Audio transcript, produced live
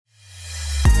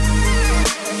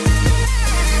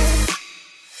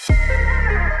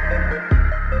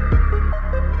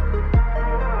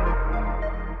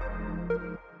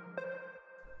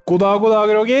God dag,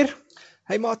 Roger.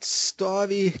 Hei Mats, da er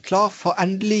vi klar for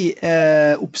endelig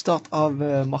oppstart av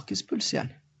Markedspuls igjen.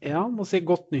 Ja, må si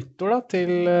godt nyttår da,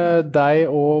 til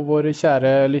deg og våre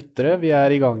kjære lyttere. Vi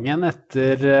er i gang igjen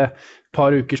etter et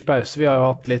par ukers pause. Vi har jo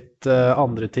hatt litt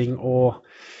andre ting å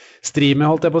stri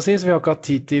med, holdt jeg på å si, så vi har ikke hatt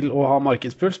tid til å ha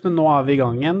Markedspuls, men nå er vi i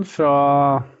gang igjen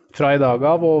fra i dag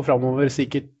av og fremover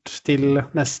sikkert til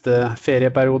neste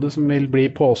ferieperiode, som vil bli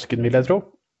påsken, vil jeg tro.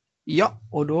 Ja,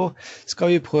 og da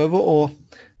skal vi prøve å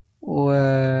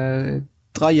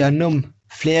dra gjennom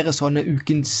flere sånne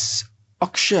ukens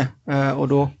aksjer, og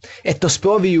da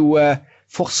etterspør vi jo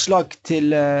forslag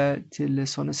til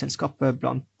sånne selskaper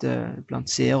blant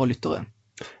seere og lyttere.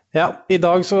 Ja, i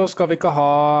dag så skal vi ikke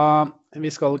ha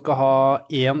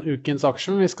én ukens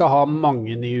aksje, men vi skal ha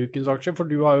mange nye ukens aksjer, for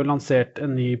du har jo lansert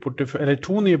to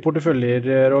nye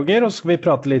porteføljer, Roger, og så skal vi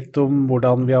prate litt om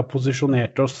hvordan vi har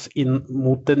posisjonert oss inn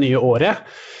mot det nye året.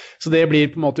 Så det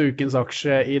blir på en måte ukens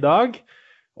aksje i dag.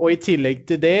 Og i tillegg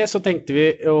til det så tenkte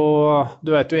vi, og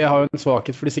du vet jo, jeg har jo en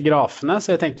svakhet for disse grafene,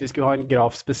 så jeg tenkte vi skulle ha en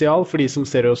grafspesial for de som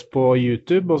ser oss på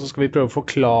YouTube, og så skal vi prøve å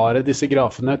forklare disse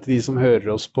grafene til de som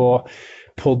hører oss på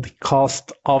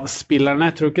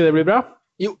podcast-avspillerne. Tror du ikke det blir bra?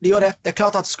 Jo, det gjør det. Det er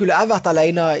klart at skulle jeg vært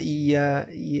alene i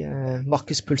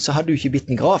Markedspuls, så hadde du ikke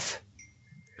blitt en graf.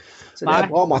 Så det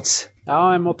er bra, Mats. Ja,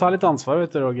 jeg må ta litt ansvar,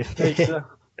 vet du, Roger. Det er ikke det.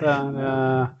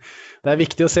 Det er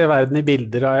viktig å se verden i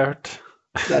bilder, har jeg hørt.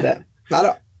 Det er det.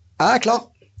 Neida, jeg er klar.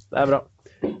 Det er bra.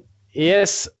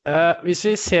 Yes, hvis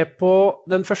vi ser på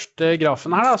den første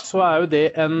grafen her da, så er jo det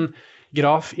en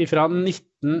graf fra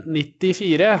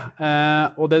 1994,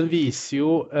 og den viser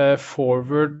jo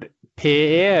forward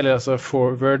PE, eller altså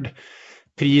forward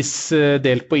pris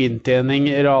delt på inntjening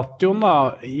ratioen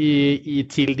da,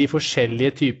 til de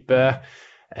forskjellige type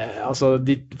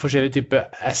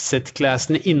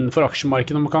asset-klassene innenfor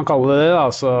aksjemarkedet, om man kan kalle det det da,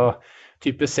 altså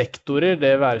type sektorer,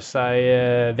 det være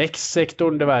seg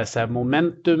vekstsektoren, det være seg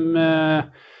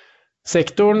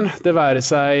momentum-sektoren, det være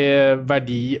seg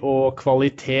verdi og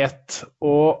kvalitet.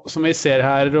 Og som vi ser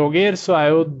her, Roger, så er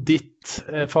jo ditt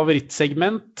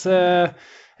favorittsegment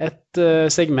et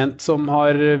segment som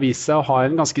har vist seg å ha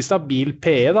en ganske stabil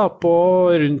PE da, på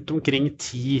rundt omkring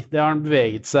 10. Det har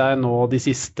beveget seg nå de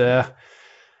siste,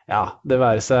 ja, det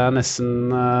være seg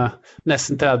nesten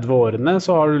 30 årene,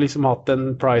 så har du liksom hatt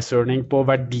en price earning på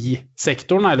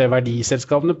verdisektoren, eller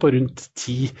verdiselskapene, på rundt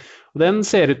 10. Og den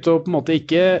ser ut til å på en måte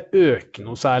ikke øke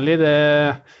noe særlig.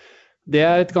 Det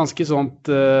er et ganske sånt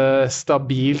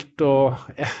stabilt og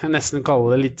jeg nesten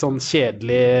kaller det litt sånn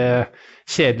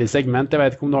kjedelig segment. Jeg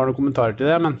vet ikke om du har noen kommentarer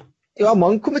til det, men... Jeg har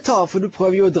mange kommentarer, for du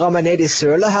prøver jo å dra meg ned i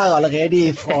sølet her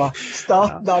allerede fra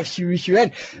starten av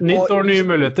 2021. Nytt år, nye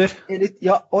muligheter.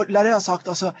 Ja, og la det ha sagt,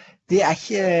 altså, det er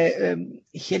ikke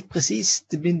helt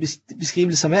presist min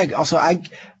beskrivelse av meg. Altså, jeg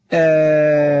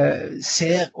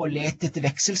ser og leter etter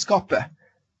vekstselskapet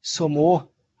som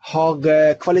også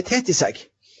har kvalitet i seg.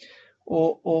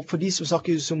 Og for de som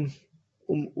snakker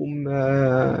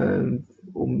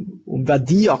om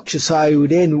verdiaksjer, så er jo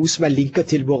det noe som er linket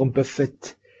til Warren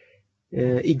Buffett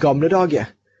i gamle dager.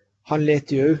 Han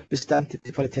leter jo bestemt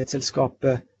til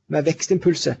kvalitetsselskapet med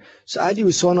vekstimpulser. Så er det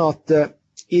jo sånn at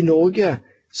i Norge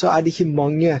så er det ikke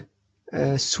mange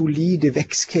solide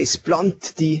vekstcase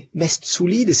blant de mest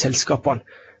solide selskapene.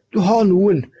 Du har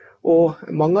noen, og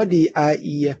mange av de er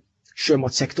i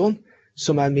sjømatsektoren,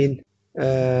 som er min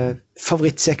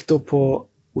favorittsektor på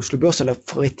Oslo Børs, eller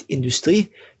favorittindustri,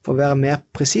 for å være mer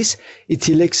presis. I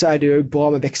tillegg så er det jo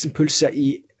bra med vekstimpulser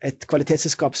i et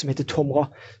kvalitetsselskap som heter Tomra,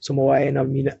 som også er en av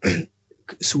mine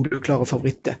soleklare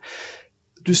favoritter.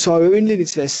 Du sa jo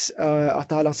innledningsvis at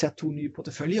jeg har lansert 2 nye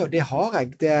porteføljer, og det har jeg.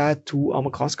 Det er 2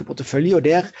 amerikanske porteføljer, og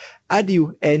der er det jo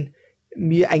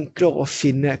mye enklere å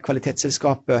finne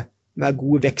kvalitetsselskapet med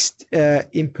gode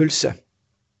vekstimpulser.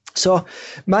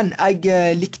 Men jeg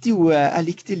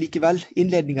likte likevel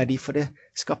innledningen av de, for det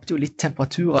skapte jo litt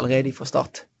temperatur allerede fra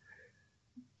start.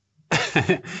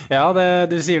 Ja,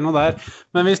 du sier noe der.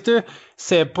 Men hvis du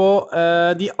ser på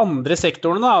de andre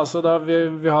sektorene da, altså da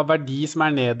vi har verdi som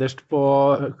er nederst på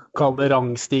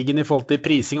rangstigen i forhold til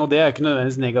prising, og det er ikke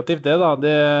nødvendigvis negativt det da.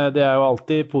 Det er jo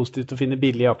alltid positivt å finne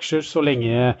billige aksjer så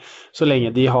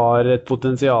lenge de har et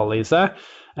potensial i seg.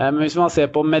 Men hvis man ser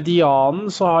på medianen,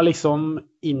 så har liksom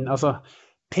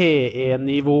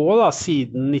PE-nivået da,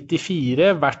 siden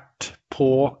 94 vært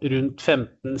på rundt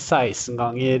 15-16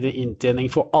 ganger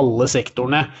inntjening for alle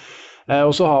sektorene.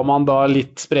 Og så har man da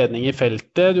litt spredning i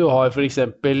feltet. Du har for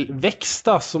eksempel vekst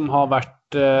da, som har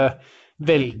vært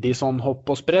veldig sånn hopp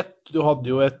og sprett. Du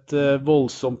hadde jo et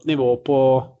voldsomt nivå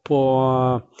på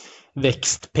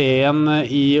vekst-P-en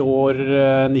i år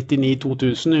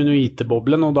 99-2000 under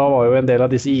IT-boblen, og da var jo en del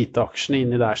av disse IT-aksjene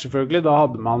inni der selvfølgelig. Da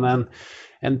hadde man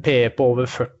en PE på over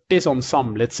 40 sånn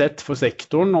samlet sett for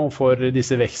sektoren og for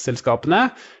disse vekstselskapene,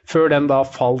 før den da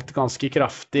falt ganske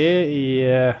kraftig i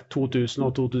 2000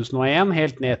 og 2001,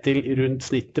 helt ned til rundt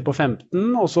snittet på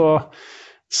 15, og så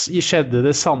skjedde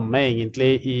det samme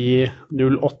egentlig i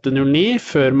 08-09,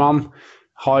 før man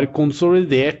har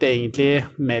konsolidert egentlig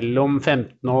mellom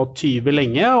 15 og 20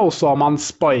 lenge, og så har man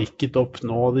spiket opp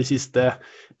nå de siste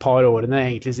par årene,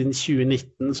 egentlig siden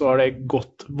 2019, så har det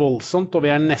gått voldsomt, og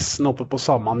vi nesten oppe på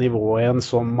samme nivå igjen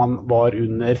som man var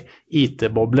under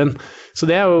IT-boblen. Så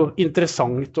det jo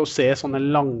interessant å se sånne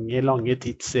lange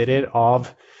tidsserier av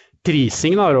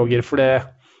prising da, Roger, for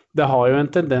det har jo en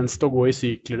tendens til å gå i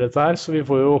sykler dette her, så vi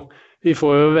får jo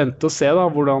vente og se da,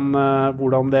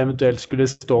 hvordan det eventuelt skulle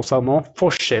stå seg nå.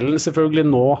 Forskjellen selvfølgelig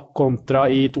nå kontra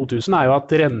i 2000 jo at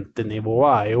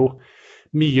rentenivået jo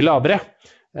mye lavere.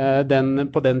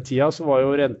 På den tida så var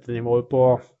jo rentenivået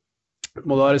på,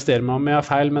 må du arrestere meg om jeg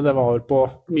feil, men det var på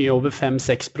mye over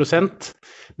 5-6%,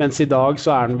 mens i dag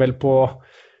så den vel på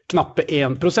knappe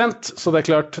 1%, så det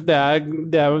klart,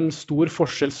 det jo en stor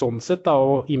forskjell sånn sett, da,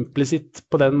 og implisitt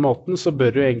på den måten, så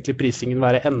bør jo egentlig prisingen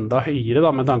være enda høyere,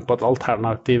 da, med tanke på at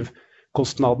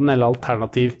alternativkostnaden eller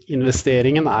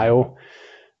alternativinvesteringen jo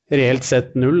reelt sett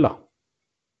null, da.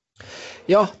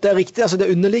 Ja, det riktig. Altså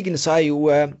det underliggende så jo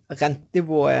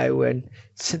rentenivået jo en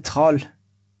sentral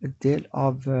del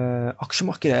av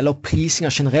aksjemarkedet, eller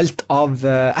prisinger generelt av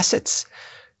assets,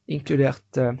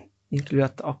 inkludert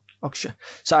aksje.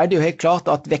 Så det jo helt klart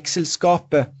at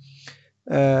vekselskapet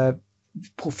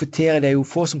profiterer, det jo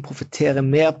få som profiterer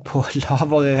mer på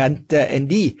lavere rente enn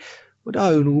de, og det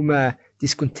jo noe med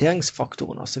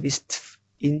diskonteringsfaktoren, altså hvis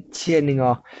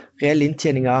reell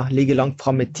inntjeninger ligger langt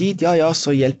frem i tid,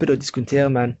 så hjelper det å diskontere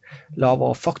med en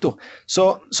lavere faktor.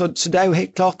 Så det jo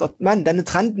helt klart at, men denne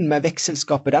trenden med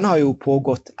vekselskapet, den har jo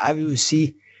pågått, jeg vil jo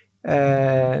si,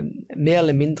 mer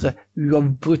eller mindre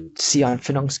uavbrutt siden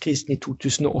finanskrisen i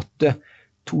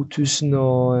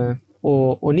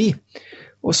 2008-2009.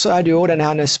 Og så det jo denne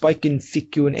her spiken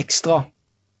fikk jo en ekstra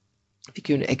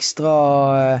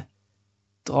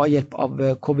drahjelp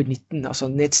av covid-19, altså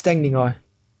nedstengninger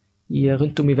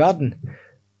rundt om i verden.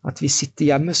 At vi sitter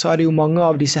hjemme, så det jo mange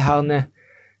av disse herne,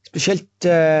 spesielt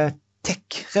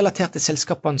tech-relaterte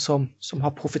selskapene som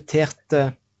har profitert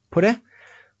på det.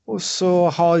 Og så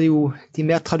har jo de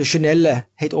mer tradisjonelle,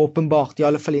 helt åpenbart, i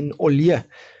alle fall innen olje,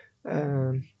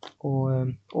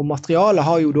 og materiale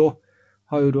har jo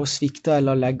da sviktet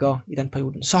eller legget i den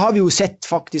perioden. Så har vi jo sett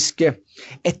faktisk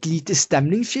et lite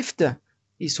stemningsskifte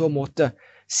i så måte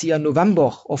siden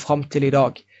november og frem til i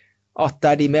dag, at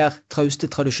det de mer trauste,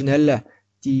 tradisjonelle,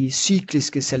 de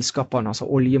sykliske selskapene, altså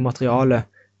olje, materiale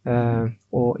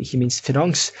og ikke minst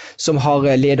finans, som har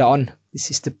ledet an de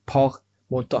siste par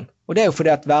månedene. Og det jo fordi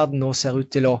at verden nå ser ut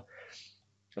til eller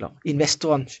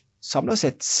investorene samlet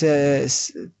sett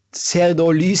ser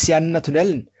da lys i enden av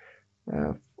tunnelen.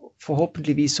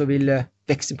 Forhåpentligvis så vil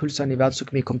vekstimpulsene i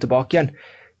verdensøkonomien komme tilbake igjen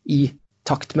i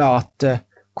takt med at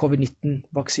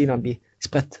covid-19-vaksinene blir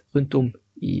spredt rundt om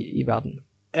i verden.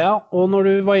 Ja, og når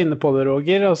du var inne på det,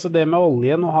 Roger, altså det med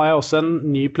olje, nå har jeg også en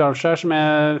ny plansje her som jeg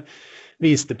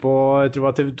viste på, jeg tror det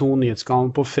var TV 2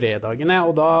 Nyhetskanalen på fredagene,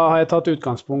 og da har jeg tatt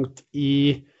utgangspunkt i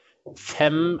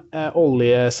 5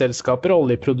 oljeselskaper,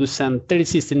 oljeprodusenter de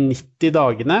siste 90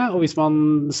 dagene, og hvis man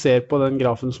ser på den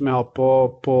grafen som jeg har på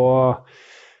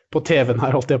TV-en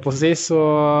her, holdt jeg på å si,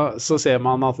 så ser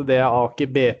man at det Aker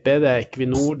BP, det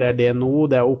Equinor, det DNO,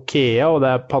 det Okea og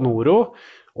det Panoro,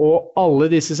 og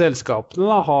alle disse selskapene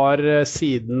da, har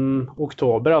siden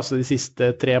oktober, altså de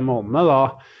siste 3 månedene,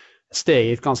 da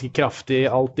steget ganske kraftig,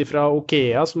 alt ifra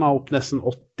Okea, som opp nesten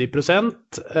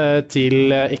 80%,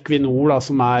 til Equinor, da,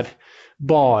 som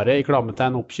bare i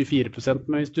klammetegn opp 24%.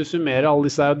 Men hvis du summerer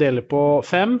alle disse og deler på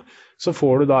 5, så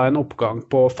får du da en oppgang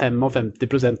på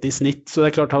 55% i snitt. Så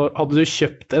det klart, hadde du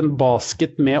kjøpt en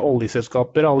basket med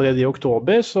oljeselskaper allerede i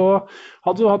oktober, så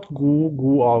hadde du hatt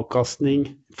god avkastning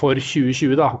for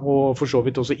 2020 da, og for så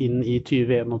vidt også inn i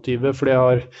 2021, for det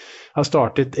har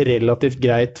startet relativt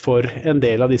greit for en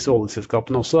del av disse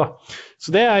oljeselskapene også da. Så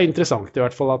det interessant i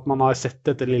hvert fall at man har sett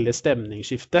dette lille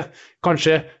stemningsskiftet.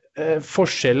 Kanskje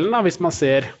forskjellen da, hvis man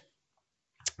ser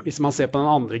hvis man ser på den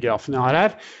andre grafen jeg har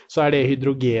her, så det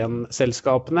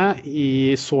hydrogenselskapene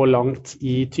så langt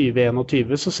i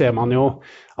 2021, så ser man jo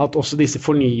at også disse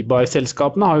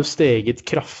fornybarselskapene har jo steget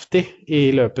kraftig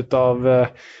i løpet av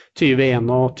 2021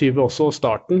 også, og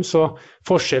starten. Så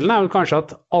forskjellen vel kanskje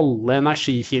at alle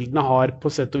energikildene har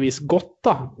på sett og vis gått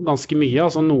da, ganske mye,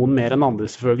 altså noen mer enn andre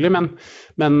selvfølgelig,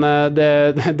 men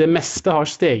det meste har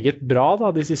steget bra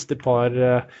da, de siste par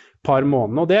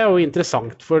månedene, og det jo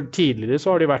interessant, for tidligere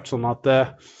så har det vært sånn at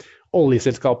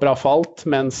oljeselskaper har falt,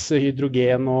 mens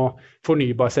hydrogen og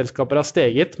fornybarselskaper har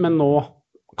steget, men nå,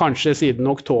 kanskje siden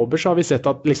oktober, så har vi sett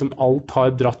at liksom alt har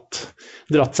dratt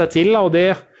seg til, og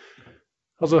det,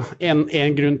 altså en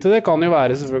grunn til det kan jo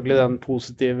være selvfølgelig den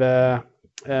positive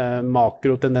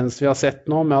makrotendens vi har sett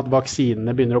nå, med at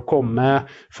vaksinene begynner å komme,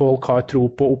 folk har tro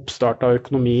på oppstart av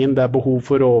økonomien, det behov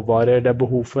for råvarer, det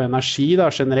behov for energi da,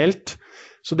 generelt.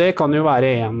 Så det kan jo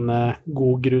være en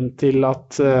god grunn til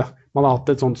at man har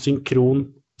hatt et sånt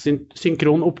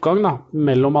synkron oppgang da,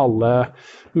 mellom alle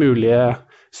mulige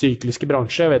sykliske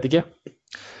bransjer, jeg vet ikke.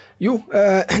 Jo,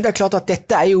 det klart at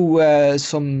dette jo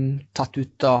som tatt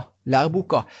ut av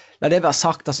læreboka. La det være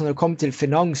sagt, altså når det kommer til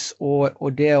finans og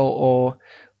det å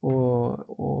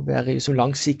være som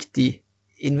langsiktig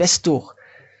investor,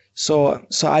 så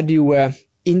det jo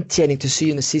inntjening til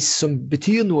syvende og sist som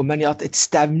betyr noe, men i et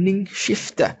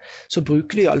stevningsskifte så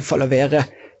bruker det i alle fall å være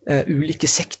ulike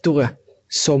sektorer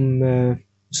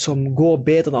som går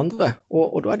bedre enn andre,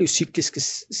 og da det jo sykliske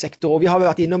sektorer. Og vi har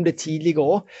vært innom det tidligere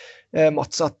også,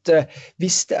 Mats, at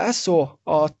hvis det så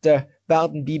at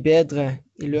verden blir bedre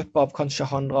i løpet av kanskje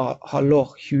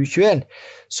halvår 2021,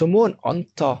 så må en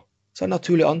anta, så det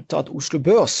naturlig å anta at Oslo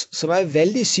Børs, som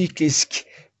veldig syklisk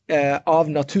av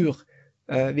natur,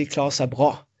 vi klarer seg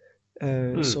bra.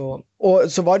 Så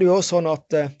var det jo også sånn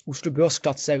at Oslo Børs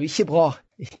klarte seg jo ikke bra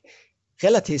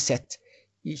relativt sett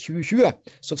i 2020,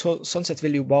 sånn sett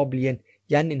vil det jo bare bli en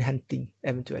gjeninnhenting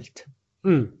eventuelt.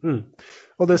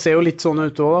 Og det ser jo litt sånn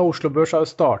ut også da. Oslo Børs har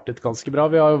jo startet ganske bra.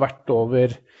 Vi har jo vært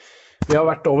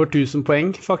over 1000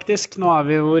 poeng faktisk. Nå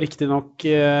vi jo riktig nok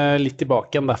litt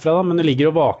tilbake igjen derfra da, men det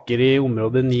ligger og vaker i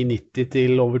området 990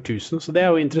 til over 1000, så det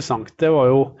jo interessant. Det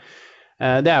jo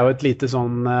et lite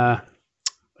sånn,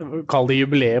 kall det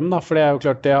jubileum da, for det jo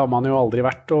klart, det har man jo aldri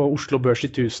vært, og Oslo Børs i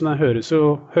 1000 høres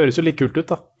jo litt kult ut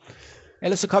da.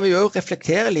 Eller så kan vi jo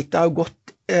reflektere litt, det har jo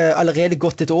allerede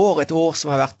gått et år som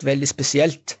har vært veldig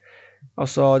spesielt.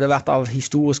 Altså, det har vært av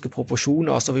historiske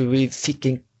proporsjoner, altså vi fikk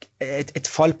et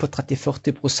fall på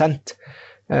 30-40%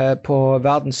 på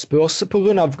verdens børse på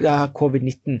grunn av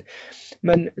COVID-19.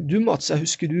 Men du, Mats, jeg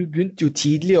husker du begynte jo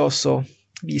tidlig også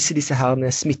vise disse her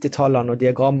smittetallene og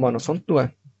diagrammene og sånt noe.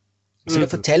 Så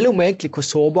det forteller om egentlig hvor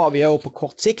sårbare vi på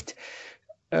kort sikt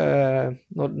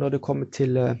når det kommer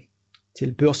til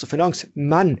børs og finans.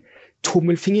 Men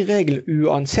tommelfingerregelen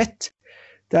uansett,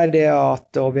 det det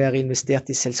at å være investert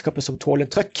i selskaper som tåler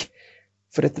en trøkk.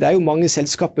 For det jo mange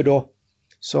selskaper da,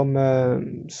 som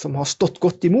har stått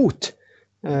godt imot,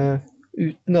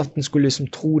 uten at en skulle liksom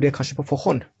tro det kanskje på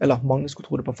forhånd, eller mange skulle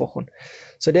tro det på forhånd.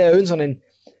 Så det jo en sånn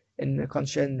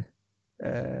kanskje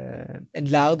en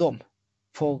lærdom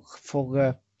for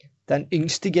den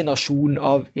yngste generasjonen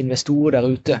av investorer der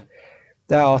ute.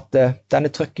 Det at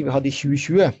denne trøkken vi hadde i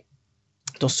 2020,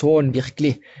 da så en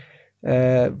virkelig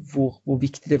hvor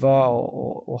viktig det var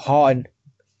å ha en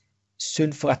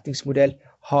sunn forretningsmodell,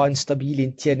 ha en stabil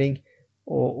inntjening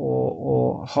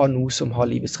og ha noe som har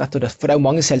livets rett. For det jo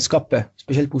mange selskaper,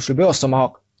 spesielt på Oslo Børs, som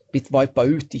har blitt wipet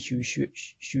ut i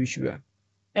 2020.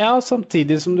 Ja,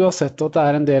 samtidig som du har sett at det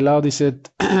en del av disse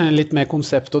litt mer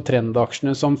konsept- og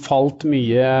trendaksjene som falt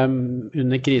mye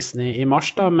under krisen i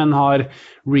mars, da, men har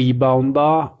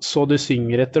reboundet så det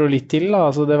synger etter og litt til. Da.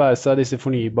 Altså det være seg disse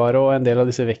fornybare og en del av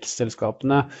disse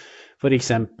vekstselskapene. For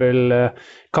eksempel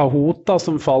Kahoot, da,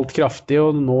 som falt kraftig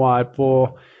og nå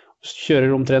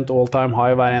kjører omtrent all time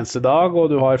high hver eneste dag,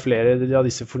 og du har flere av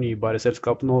disse fornybare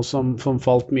selskapene som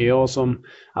falt mye og som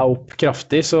opp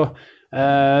kraftig, så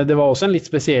det var også en litt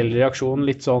spesiell reaksjon,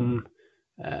 litt sånn,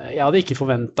 jeg hadde ikke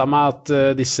forventet meg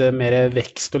at disse mer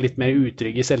vekst og litt mer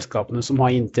utrygge selskapene som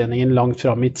har inntjeningen langt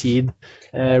frem i tid,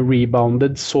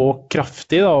 rebounded så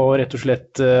kraftig da, og rett og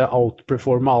slett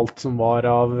outperformet alt som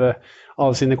var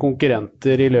av sine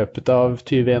konkurrenter i løpet av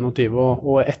 2021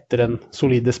 og etter den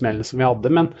solide smellen som vi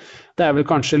hadde, men det vel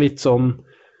kanskje litt sånn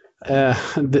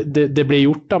det ble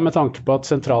gjort da, med tanke på at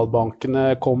sentralbankene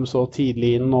kom så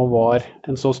tidlig inn og var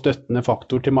en så støttende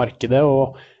faktor til markedet,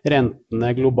 og rentene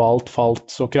globalt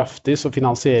falt så kraftig, så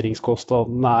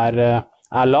finansieringskostnadene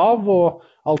lav, og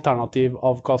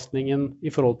alternativavkastningen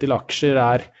i forhold til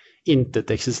aksjer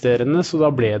inteteksisterende, så da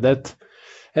ble det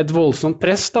et voldsomt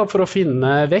press da, for å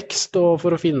finne vekst og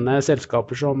for å finne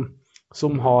selskaper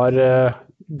som har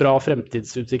bra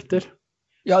fremtidsutsikter.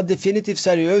 Ja, definitivt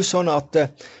så det jo sånn at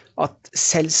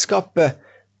selskapet,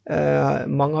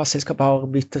 mange av selskapene har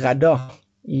blitt reddet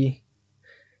i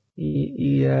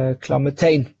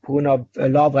klammetegn på grunn av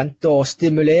lav rente og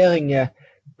stimuleringer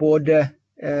både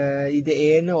i det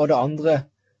ene og det andre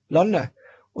landet.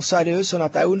 Og så det jo sånn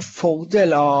at det jo en fordel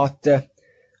av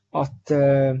at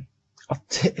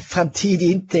fremtidig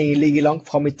inntjening ligger langt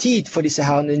frem i tid for disse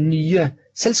her nye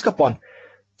selskapene.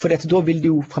 For da vil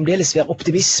det jo fremdeles være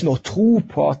optimisme og tro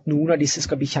på at noen av disse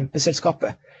skal bli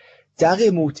kjempeselskapet.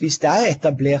 Derimot, hvis det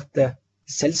etablerte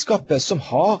selskapet som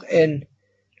har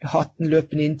hatt en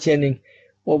løpende inntjening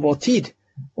over tid,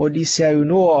 og de ser jo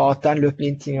nå at den løpende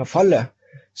inntjeningen faller,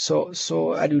 så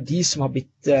det jo de som har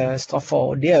blitt straffet,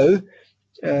 og det jo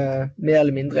mer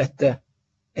eller mindre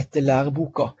etter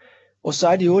læreboka. Og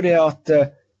så det jo det at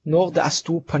når det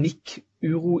stor panikk,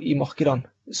 uro i markedene,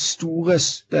 store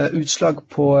utslag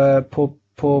på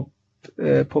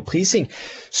prising,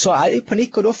 så det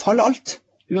panikk, og da faller alt.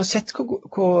 Uansett hvor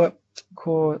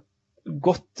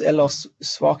godt eller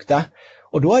svagt det.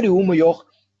 Og da det jo om å gjøre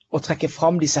å trekke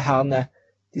fram disse herne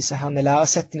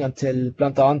læresetningene til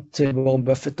blant annet til Warren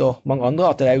Buffett og mange andre,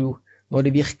 at det jo når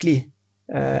det virkelig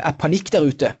panikk der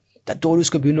ute, det da du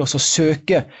skal begynne å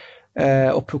søke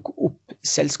og plukke opp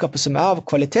selskapet som av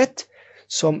kvalitet,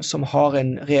 som har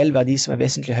en reell verdi som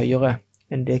vesentlig høyere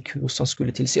enn det kursene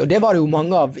skulle tilsi. Og det var det jo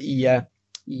mange av i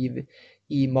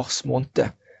mars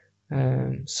måned,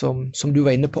 som du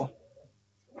var inne på.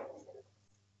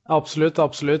 Absolutt,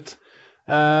 absolutt.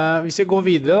 Hvis vi går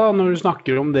videre da, når du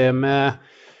snakker om det med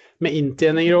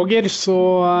inntjening, Roger, så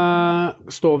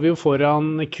står vi jo foran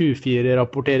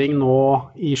Q4-rapportering nå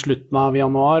i slutten av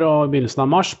januar og begynnelsen av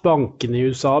mars. Bankene i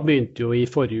USA begynte jo i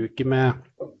forrige uke med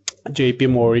JP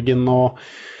Morgan og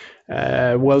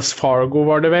Wells Fargo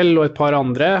var det vel, og et par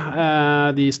andre.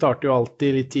 De starter jo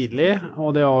alltid litt tidlig,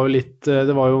 og det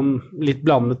var jo litt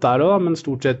blandet der også, men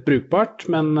stort sett brukbart.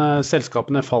 Men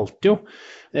selskapene falt jo.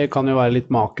 Det kan jo være litt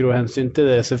makrohensyn til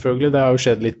det selvfølgelig. Det har jo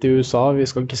skjedd litt i USA. Vi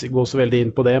skal ikke gå så veldig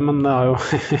inn på det, men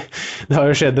det har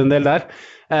jo skjedd en del der.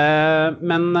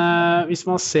 Men hvis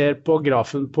man ser på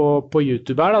grafen på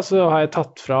YouTube her, da, så har jeg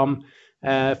tatt fram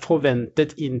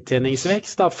forventet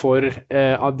inntjeningsvekst da, for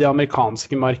det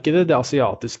amerikanske markedet, det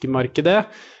asiatiske markedet,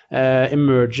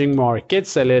 emerging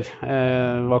markets, eller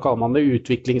hva kaller man det,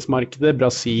 utviklingsmarkedet,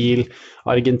 Brasil,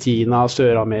 Argentina,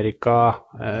 Sør-Amerika,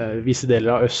 visse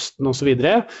deler av Østen og så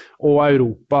videre, og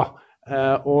Europa.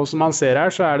 Og som man ser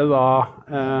her, så det da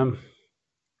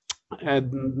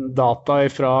data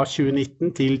fra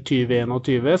 2019 til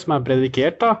 2021 som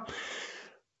predikert da.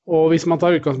 Og hvis man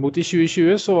tar utgangspunkt i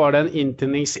 2020, så var det en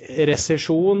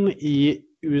inntjeningsresesjon i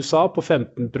USA på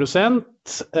 15%,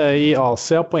 i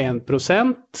Asia på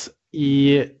 1%,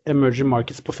 i emerging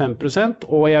markets på 5%,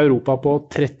 og i Europa på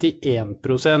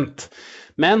 31%.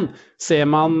 Men ser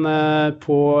man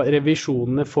på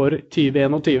revisjonene for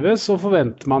 2021, så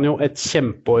forventer man jo et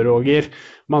kjempeår, Roger.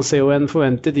 Man ser jo en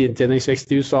forventet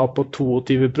inntjeningsvekst i USA på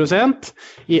 22%,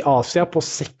 i Asia på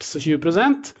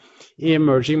 26%, i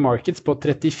emerging markets på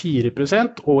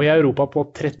 34%, og i Europa på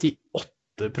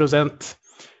 38%.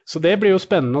 Så det blir jo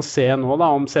spennende å se nå da,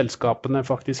 om selskapene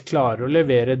faktisk klarer å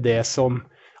levere det som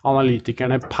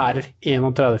analytikerne per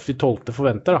 31.12.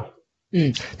 forventer da.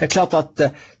 Det klart at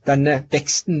denne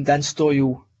veksten, den står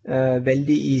jo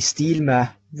veldig i stil med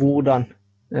hvordan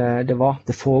det var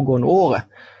det foregående året.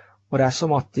 Og det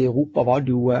som at i Europa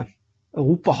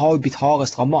Europa har jo blitt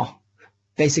hardest rammet,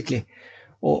 basically.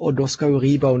 Og da skal jo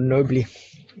rebound nå bli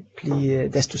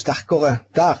desto sterkere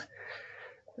der.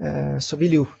 Så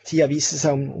vil jo tida vise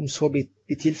seg om så blir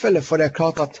tilfelle, for det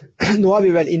klart at nå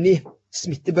vi vel inne i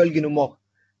smittebølge nummer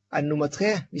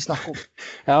 3 vi snakker om.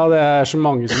 Ja, det så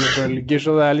mange som bølger,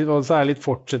 så det litt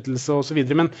fortsettelse og så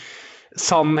videre. Men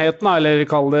sannheten, eller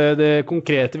kall det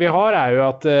konkrete vi har, jo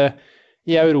at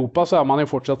i Europa så man jo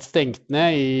fortsatt stengt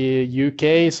ned. I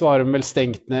UK så har de vel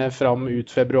stengt ned fram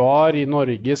ut februar. I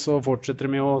Norge så fortsetter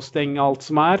de å stenge alt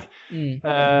som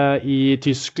I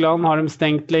Tyskland har de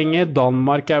stengt lenge.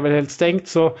 Danmark vel helt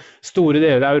stengt. Så store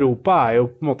deler av Europa jo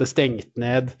på en måte stengt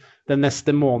ned den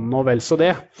neste måneden og vel så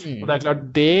det. Og det klart,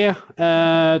 det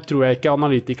tror jeg ikke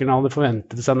analytikerne hadde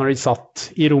forventet seg når de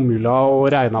satt i romjula og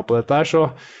regnet på dette her. Så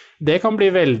det kan bli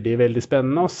veldig, veldig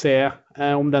spennende å se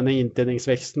om denne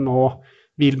inntjeningsveksten nå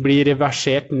vil bli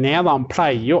reversert ned. Han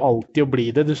pleier jo alltid å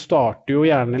bli det. Du starter jo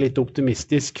gjerne litt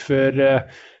optimistisk før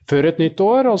et nytt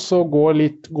år, og så går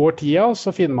tida, og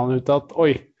så finner man ut at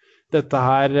oi, dette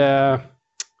her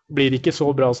blir ikke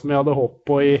så bra som vi hadde håpet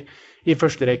på i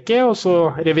første rekke, og så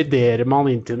reviderer man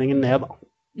inntjeningen ned da.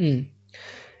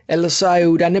 Ellers så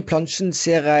jo denne plansjen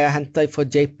ser jeg hentet fra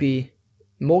JP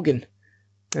Morgan,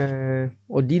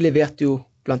 og de leverte jo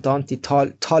blant annet i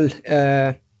tall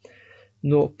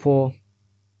nå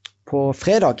på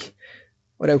fredag,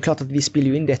 og det jo klart at vi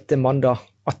spiller jo inn dette mandag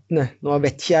 18. Nå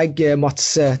vet ikke jeg,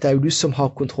 Mats, det jo du som har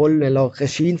kontrollen eller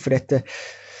regien for dette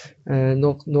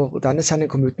når denne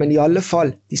sendingen kom ut, men i alle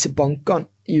fall disse bankene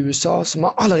i USA som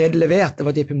har allerede levert, det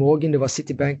var JP Morgan, det var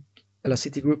Citibank eller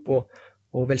Citigroup og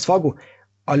Wells Fargo,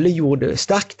 alle gjorde det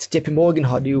sterkt. JP Morgan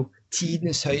hadde jo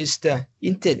tidenes høyeste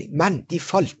inntjening, men de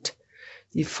falt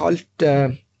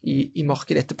i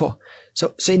markedet etterpå.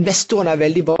 Så investorene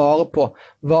veldig vare på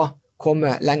hva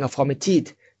kommer lenger frem i tid,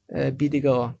 blir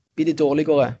det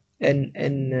dårligere enn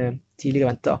tidligere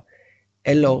venter,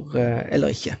 eller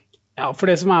ikke. Ja, for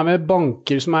det som med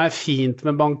banker, som fint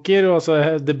med banker, og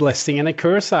altså the blessing and a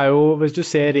curse jo, hvis du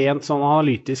ser rent sånn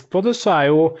analytisk på det, så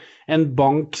jo en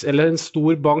banks, eller en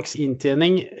stor banks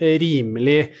inntjening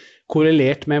rimelig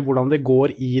korrelert med hvordan det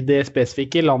går i det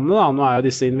spesifikke landet. Da. Nå jo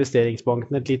disse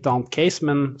investeringsbankene et litt annet case,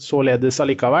 men således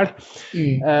allikevel.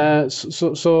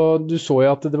 Så du så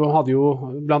jo at det hadde jo,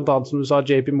 blant annet som du sa,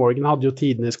 JP Morgan hadde jo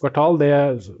tidenes kvartal. Det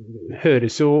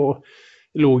høres jo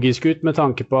logisk ut med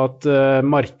tanke på at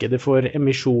markedet for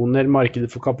emisjoner, markedet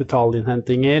for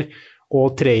kapitalinnhentinger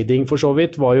og trading for så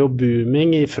vidt var jo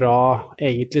booming fra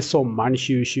egentlig sommeren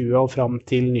 2020 og frem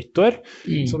til nyttår,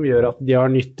 som gjør at de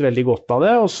har nytt veldig godt av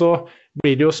det, og så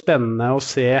blir det jo spennende å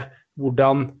se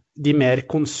hvordan de mer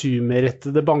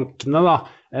konsumerrettede bankene da,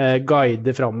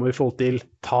 guider fremover i forhold til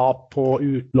tap på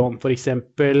utlån for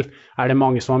eksempel, det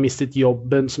mange som har mistet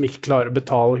jobben, som ikke klarer å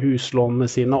betale huslånene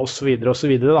sine, og så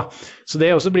videre da. Så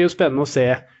det også blir jo spennende å se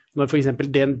når for eksempel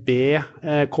DNB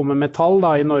kommer med tall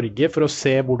da, i Norge for å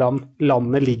se hvordan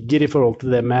landet ligger i forhold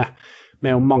til det med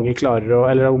om mange klarer,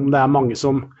 eller om det mange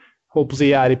som holdt på å si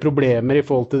i problemer i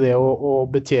forhold til det å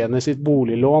betjene sitt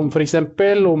boliglån for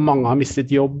eksempel, om mange har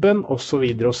mistet jobben, og så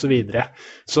videre og så videre.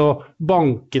 Så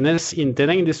bankenes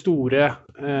inntjening, de store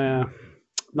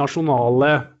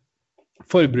nasjonale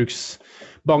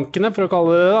forbruksbankene, for å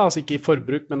kalle det det, altså ikke i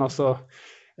forbruk, men altså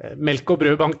melk- og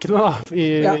brødbankene da,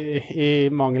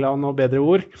 i mangel av noe bedre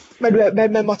ord.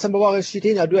 Men Mats, jeg må bare skyte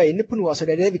inn, du inne på noe, altså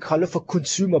det det vi kaller for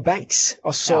consumer banks,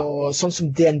 altså sånn som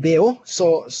DNB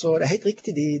også, så det helt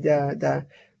riktig, det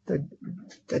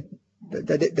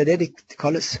det de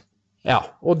kalles. Ja,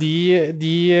 og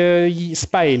de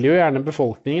speiler jo gjerne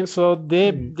befolkningen, så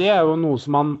det jo noe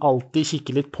som man alltid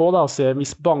kikker litt på da, se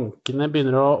hvis bankene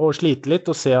begynner å slite litt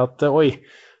og se at oi,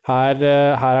 her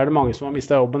det mange som har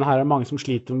mistet jobben, her det mange som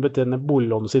sliter med å betjene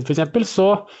boliglånet sitt for eksempel,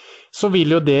 så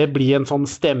vil jo det bli en sånn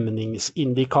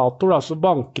stemningsindikator. Så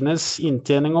bankenes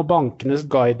inntjening og bankenes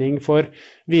guiding for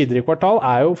videre kvartal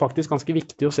jo faktisk ganske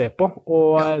viktig å se på,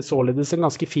 og således en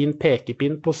ganske fin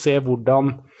pekepinn på å se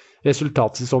hvordan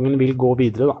resultatsesongen vil gå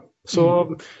videre da. Så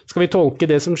skal vi tolke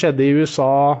det som skjedde i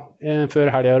USA før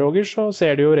helgen, Roger, så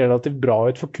ser det jo relativt bra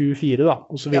ut for Q4 da,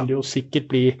 og så vil det jo sikkert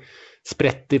bli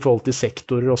spredt i forhold til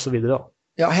sektorer og så videre da.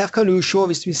 Ja, her kan du jo se,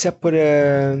 hvis vi ser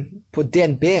på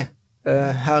DNB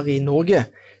her i Norge,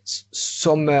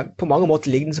 som på mange måter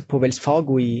ligner på Wells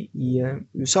Fargo i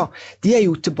USA. De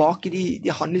jo tilbake, de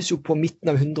handles jo på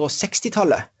midten av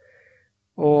 160-tallet.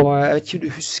 Og jeg vet ikke om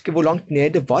du husker hvor langt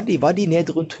nede var de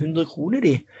nede rundt 100 kroner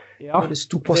de? Ja, det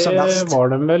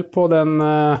var de vel på den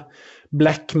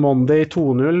Black Monday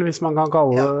 2.0, hvis man kan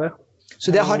kalle det. Så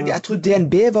der hadde vi, jeg tror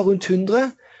DNB var rundt 100,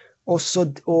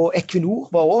 og Equinor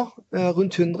var også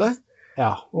rundt 100.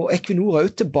 Ja. Og Equinor jo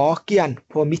tilbake igjen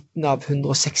på midten av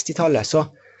 160-tallet. Så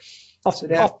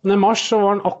 18. mars så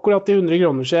var den akkurat i 100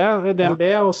 kroner siden i DNB,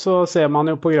 og så ser man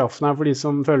jo på grafen her for de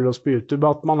som følger oss på YouTube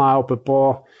at man oppe på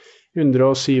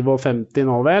 157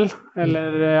 nå vel,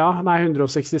 eller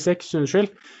 166, unnskyld.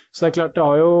 Så det klart det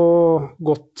har jo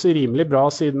gått rimelig bra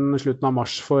siden slutten av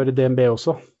mars for DNB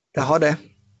også. Det har det.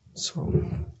 Så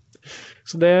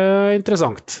det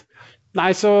interessant.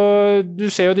 Nei, så du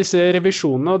ser jo disse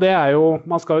revisjonene, og det jo,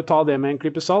 man skal jo ta det med en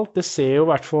klype salt, det ser jo i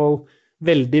hvert fall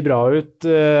veldig bra ut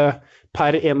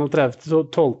per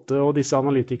 31.12. og disse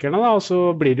analytikerne da, og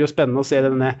så blir det jo spennende å se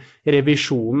denne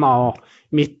revisjonen og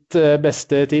mitt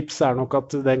beste tips nok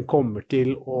at den kommer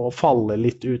til å falle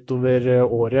litt utover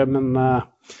året, men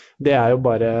det jo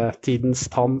bare tidens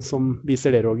tann som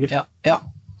viser det, Roger. Ja.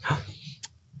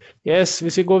 Yes,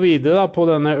 hvis vi går videre da, på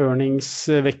denne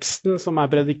earningsveksten som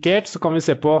predikert, så kan vi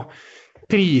se på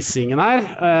prisingen her,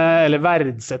 eller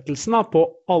verdsettelsen da, på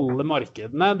alle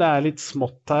markedene. Det litt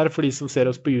smått her for de som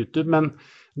ser oss på YouTube, men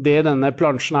det denne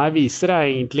plansjen her viser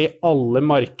egentlig alle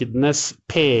markedenes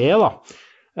PE da.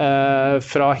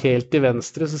 Fra helt til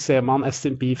venstre så ser man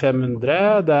S&P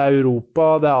 500, det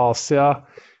Europa, det Asia,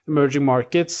 emerging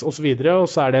markets og så videre, og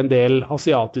så det en del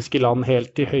asiatiske land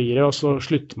helt til høyre, og så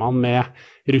slutter man med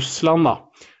Russland da.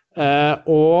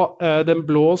 Den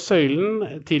blå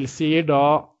søylen tilsier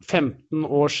da 15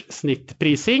 års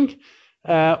snittprising,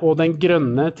 og den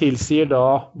grønne tilsier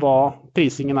da hva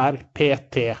prisingen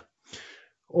PT.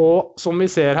 Og som vi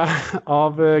ser her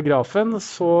av grafen,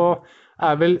 så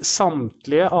vel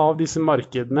samtlige av disse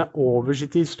markedene over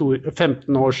sitt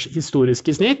 15 års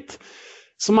historiske snitt,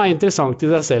 som interessant i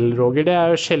seg selv, Roger. Det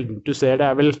jo sjelden du ser,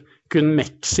 det vel kun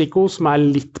Mexico som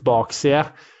litt bakside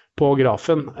på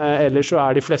grafen. Ellers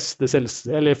så de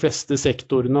fleste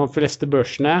sektorene og fleste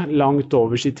børsene langt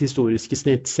over sitt historiske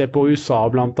snitt. Se på USA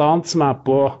blant annet, som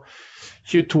på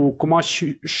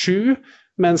 22,7,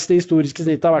 mens det historiske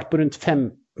snittet har vært på rundt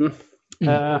 15.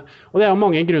 Og det jo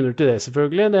mange grunner til det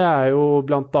selvfølgelig. Det jo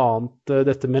blant annet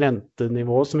dette med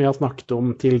rentenivå som vi har snakket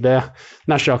om til det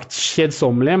nær sagt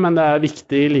kjedsommelige, men det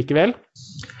viktig likevel.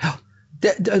 Ja,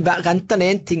 renten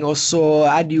en ting, og så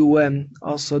det jo,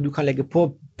 altså du kan legge på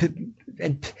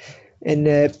en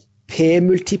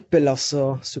P-multiple,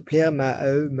 altså supplere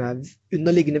med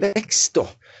underliggende vekst da,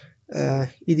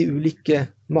 i de ulike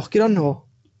markedene og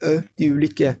de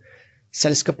ulike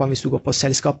selskapene hvis du går på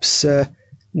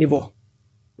selskapsnivå.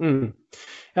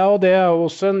 Ja, og det jo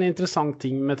også en interessant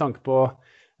ting med tanke på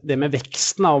det med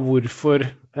veksten, og hvorfor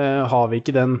har vi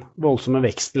ikke den voldsomme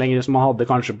veksten lenger som man hadde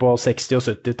kanskje på 60- og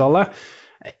 70-tallet.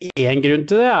 En grunn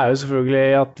til det jo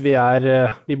selvfølgelig at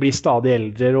vi blir stadig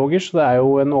eldre, Roger, så det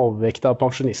jo en overvekt av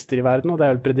pensjonister i verden, og det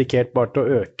vel predikert bare til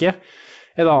å øke.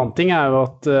 En annen ting jo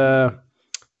at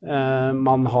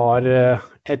man har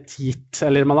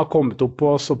man har kommet opp på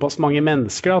såpass mange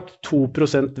mennesker at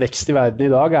 2% vekst i verden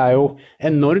i dag jo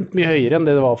enormt mye høyere enn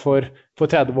det var for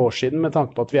 30 år siden, med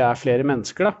tanke på at vi flere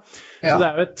mennesker da. Ja. Så det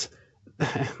jo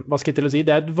hva skal jeg til å si,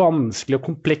 det et vanskelig og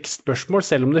komplekst spørsmål,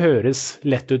 selv om det høres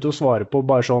lett ut å svare på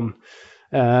bare sånn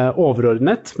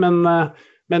overordnet, men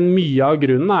mye av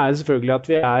grunnen selvfølgelig at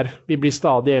vi blir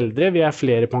stadig eldre, vi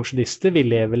flere pensjonister, vi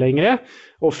lever lengre,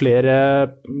 og flere,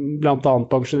 blant annet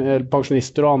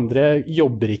pensjonister og andre,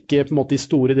 jobber ikke på en måte i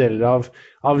store deler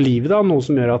av livet, da, noe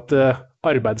som gjør at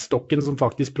arbeidsstokken som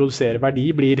faktisk produserer verdi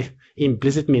blir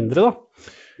implisitt mindre. Da.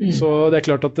 Så det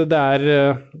klart at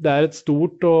det et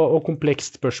stort og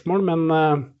komplekst spørsmål,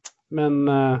 men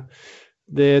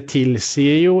det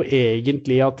tilsier jo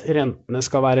egentlig at rentene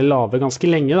skal være lave ganske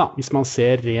lenge, da, hvis man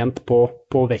ser rent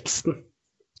på veksten.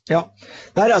 Ja,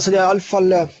 nei, altså det i alle fall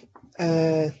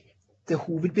det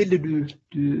hovedbildet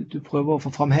du prøver å få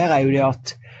fram her jo det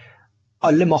at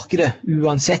alle markeder,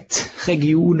 uansett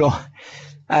regioner,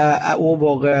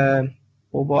 over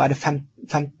det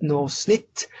 15 års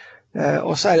snitt.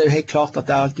 Og så det jo helt klart at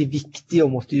det alltid viktig å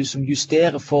måtte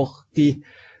justere for de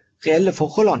reelle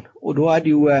forholdene, og da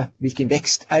det jo hvilken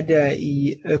vekst det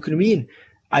i økonomien.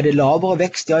 Det lavere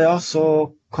vekst, ja,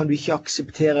 så kan du ikke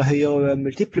akseptere høyere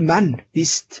multiple, men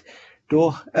hvis da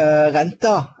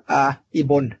renta i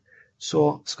bånd,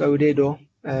 så skal jo det da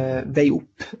veie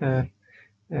opp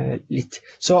litt.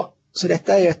 Så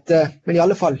dette jo men i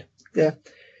alle fall, det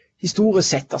historisk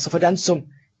sett, altså for den som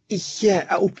ikke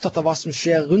opptatt av hva som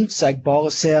skjer rundt seg,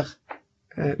 bare ser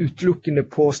utelukkende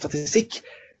på statistikk,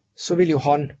 så vil jo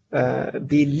han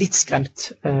bli litt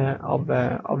skremt av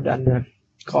den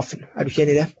grafen. Du ikke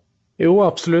enig i det? Jo,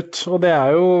 absolutt. Og det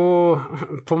jo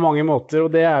på mange måter,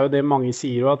 og det jo det mange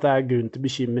sier jo, at det grunn til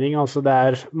bekymring. Altså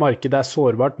markedet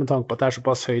sårbart med tanke på at det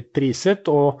såpass høyt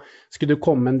priset, og skulle det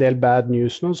komme en del bad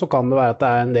news nå, så kan det være at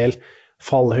det en del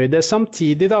fallhøyde.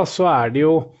 Samtidig da, så det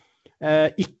jo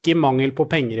ikke mangel på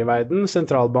penger i verden.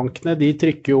 Sentralbankene, de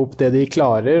trykker jo opp det de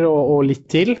klarer, og litt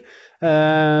til.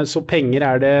 Så penger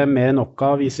det mer enn nok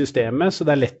av i systemet, så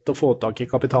det lett å få tak i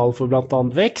kapital for blant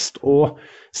annet vekst, og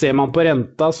ser man på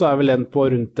renta så vel den på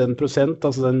rundt 1%,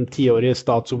 altså den 10-årige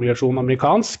statsobligasjonen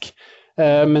amerikansk,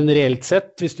 men reelt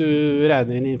sett, hvis du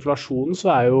regner inn inflasjonen,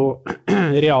 så jo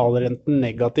realrenten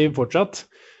negativ fortsatt,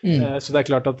 så det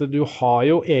klart at du har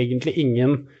jo egentlig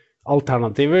ingen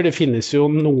alternativer. Det finnes jo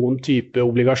noen type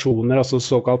obligasjoner, altså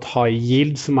såkalt high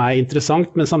yield, som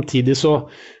interessant, men samtidig så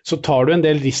tar du en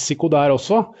del risiko der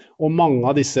også, og mange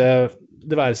av disse,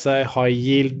 det være seg high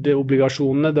yield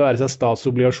obligasjonene, det være seg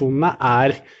statsobligasjonene,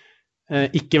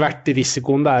 ikke verdt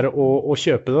risikoen der å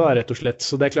kjøpe det da, rett og slett.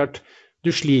 Så det klart,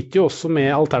 du sliter jo også med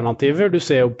alternativer. Du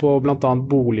ser jo på blant annet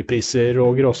boligpriser,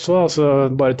 Roger, også, altså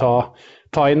bare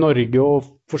ta i Norge og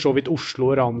for så vidt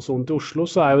Oslo og randsonen til Oslo,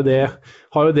 så har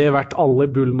jo det vært alle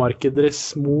bullmarkeders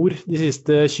mor de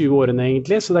siste 20 årene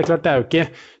egentlig, så det er klart det er jo ikke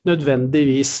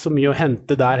nødvendigvis så mye å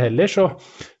hente der heller, så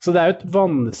det er jo et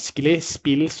vanskelig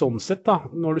spill sånn sett da,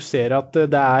 når du ser at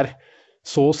det er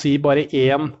så å si bare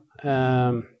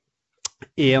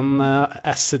en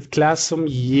asset class som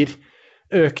gir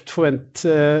økt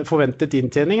forventet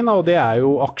inntjening, og det er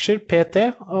jo aksjer, PT,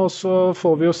 og så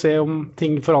får vi jo se om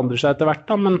ting forandrer seg etter hvert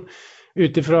da, men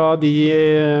utifra de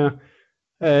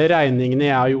regningene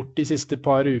jeg har gjort de siste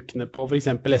par ukene på for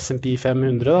eksempel S&P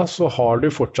 500, da, så har du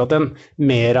fortsatt en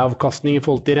meravkastning i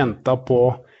forhold til renta på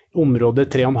området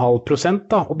 3,5%,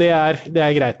 da, og det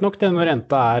er greit nok det når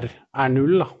renta er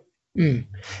null. Da.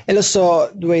 Ellers så,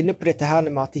 du er inne på dette her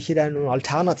med at ikke det er noen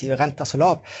alternative renta så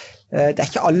lav. Det er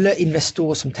ikke alle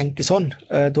investorer som tenker sånn.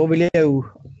 Da vil jeg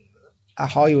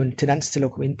har jo en tendens til å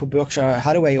komme inn på Berkshire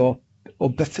Hathaway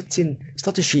og Buffett sin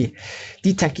strategi.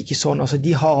 De tenker ikke sånn, altså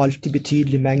de har alltid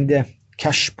betydelig mengde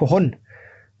cash på hånd.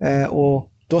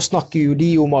 Og da snakker jo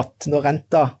de om at når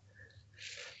renta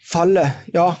faller,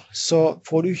 ja, så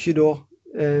får du ikke da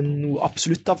noe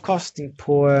absolutt avkastning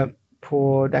på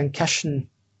den cashen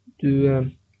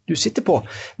du sitter på.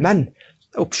 Men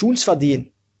opsjonsverdien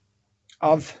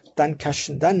av den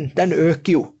cashen, den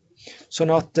øker jo.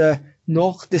 Sånn at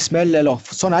når det smeller, eller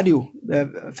sånn er det jo,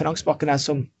 finansmarkedet er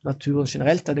som naturen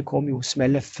generelt, det kommer jo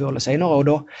smelle før eller senere, og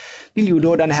da vil jo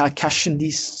da denne her cashen, de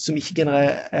som ikke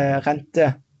genererer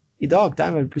rente i dag,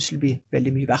 den vil plutselig bli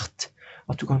veldig mye verdt.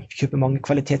 At du kan kjøpe mange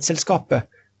kvalitetsselskaper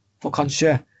for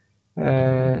kanskje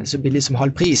så billig som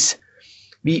halv pris.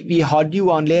 Vi hadde jo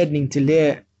anledning til det,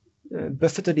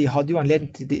 Buffett og de hadde jo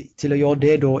anledning til å gjøre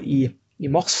det da i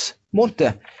mars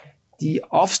måned. De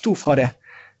avstod fra det,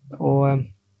 og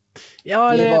ja,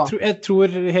 jeg tror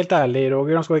helt ærlig,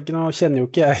 Roger, nå kjenner jo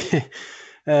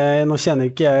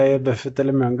ikke jeg Buffett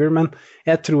eller Munger, men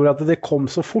jeg tror at det kom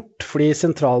så fort, fordi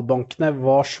sentralbankene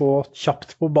var så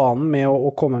kjapt på banen med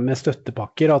å komme med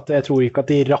støttepakker, at jeg tror ikke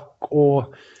at de rakk å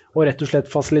rett og slett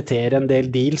fasilitere en del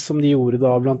deals som de gjorde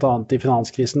da, blant annet i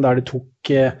finanskrisen, der det tok,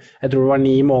 jeg tror det var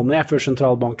 9 måneder før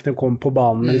sentralbankene kom på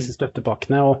banen med disse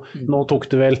støttepakkene, og nå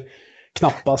tok det vel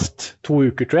knappast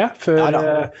 2 uker, tror jeg, før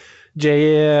Jay,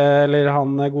 eller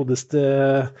han godeste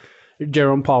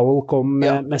Jerome Powell kom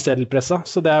med seddelpressa,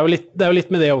 så det er jo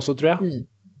litt med det også, tror jeg.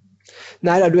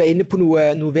 Nei da, du er inne på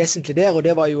noe vesentlig der, og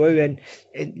det var jo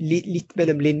litt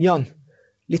mellom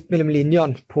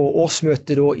linjene på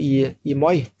årsmøtet da i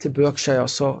mai til Berkshire,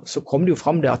 så kom det jo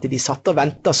frem det at de satt og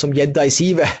ventet som gjedda i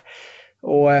sivet,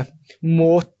 og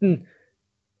måten,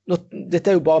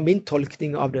 dette er jo bare min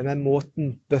tolkning av det, men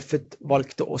måten Buffett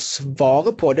valgte å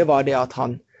svare på, det var det at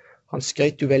han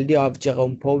skrøt jo veldig av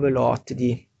Jerome Powell, og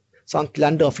at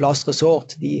lender of last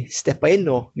resort, de steppet inn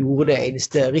og gjorde det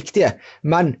eneste riktige.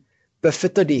 Men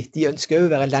Buffett og de ønsker jo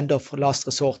å være lender of last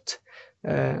resort,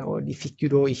 og de fikk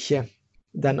jo da ikke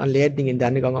den anledningen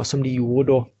denne gangen som de gjorde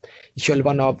da i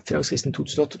kjølvannet av finanskrisen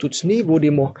 2008-2009, hvor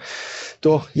de må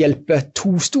da hjelpe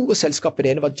 2 store selskaper.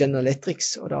 Det ene var General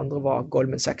Electric, og det andre var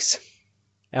Goldman Sachs.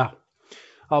 Ja,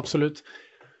 absolutt.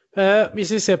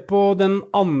 Hvis vi ser på den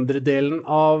andre delen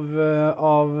av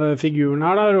figuren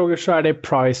her da, Roger, så er det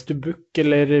price to book,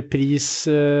 eller pris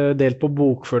delt på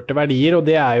bokførte verdier, og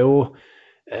det er jo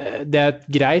et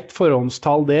greit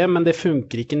forhåndstall det, men det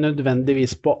funker ikke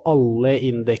nødvendigvis på alle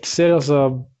indekser.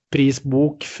 Altså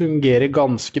prisbok fungerer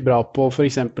ganske bra på for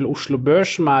eksempel Oslo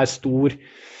Børs, som er stor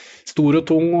og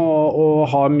tung og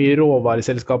har mye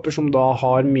råvareselskaper som da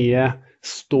har mye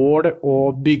stål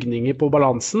og bygninger på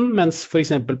balansen, mens for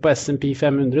eksempel på S&P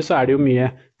 500 så er det jo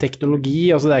mye teknologi,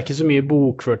 altså det er ikke så mye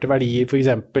bokførte verdier for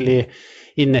eksempel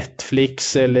i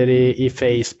Netflix eller i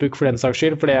Facebook for den saks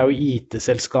skyld, for det er jo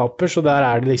IT-selskaper, så der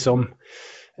er det liksom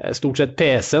stort sett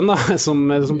PC-en da, som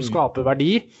skaper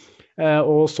verdi,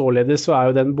 og således så er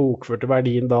jo den bokførte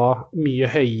verdien da mye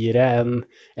høyere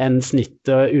enn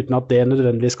snittet, uten at det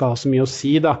nødvendigvis skal ha så mye å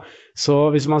si da. Så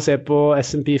hvis man ser på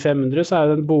S&P 500 så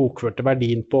er den bokførte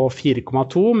verdien på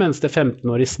 4,2, mens det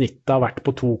 15-årige snittet har vært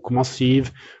på 2,7.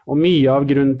 Og mye av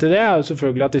grunnen til det er jo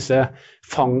selvfølgelig at disse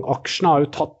fangaksjene har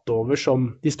jo tatt over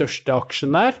som de største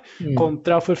aksjene der.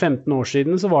 Kontra for 15 år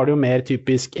siden så var det jo mer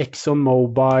typisk Exxon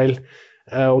Mobil,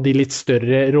 og de litt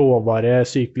større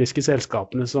råvaresykliske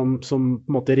selskapene som på en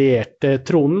måte regjerte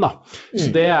tronen da. Så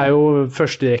det er jo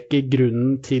første rekke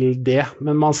grunnen til det,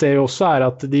 men man ser jo også her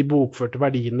at de bokførte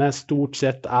verdiene stort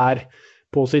sett er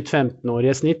på sitt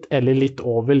 15-årige snitt, eller litt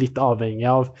over, litt avhengig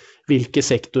av hvilke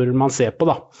sektorer man ser på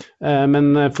da.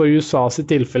 Men for USA sitt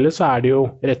tilfelle så er det jo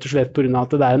rett og slett på grunn av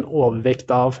at det er en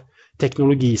overvekt av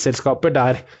teknologiselskaper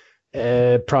der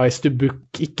price to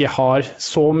book ikke har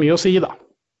så mye å si da.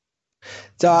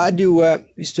 da det jo,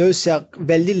 hvis du ser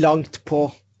veldig langt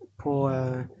på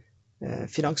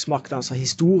finansmarkedet, altså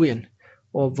historien,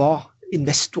 og hva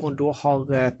investoren da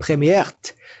har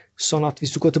premiert, sånn at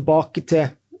hvis du går tilbake til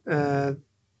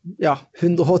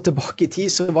 100 år tilbake i tid,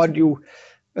 så var det jo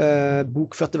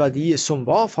bokførte verdier som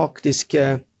var faktisk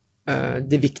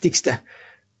det viktigste.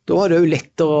 Da var det jo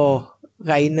lettere å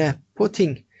regne på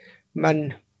ting, men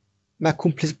med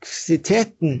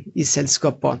kompleksiteten i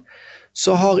selskapene,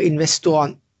 så har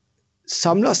investorene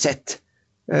samlet sett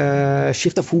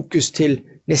skiftet fokus til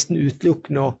nesten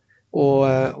utelukkende å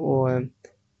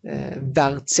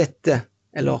verdsette,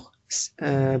 eller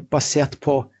basert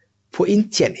på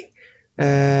inntjening.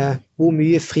 Hvor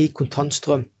mye fri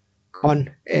kontantstrøm kan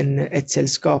et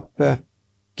selskap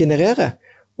generere,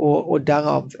 og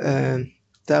derav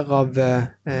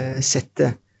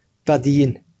sette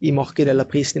verdien i markedet, eller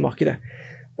prisen i markedet.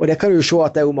 Og det kan du jo se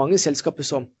at det er jo mange selskaper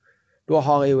som da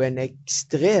har jo en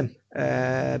ekstrem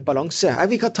balanse.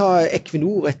 Vi kan ta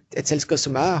Equinor, et selskap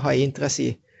som jeg har interesse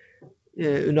i.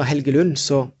 Under Helge Lund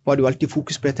så var det jo alltid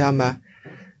fokus på dette her med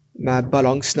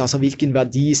balansen, altså hvilken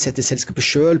verdi setter selskapet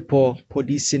selv på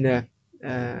de sine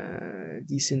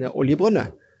oljebrønner.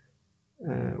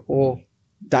 Og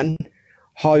den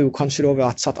har jo kanskje da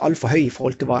vært satt alt for høy i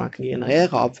forhold til hva den kan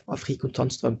generere av fri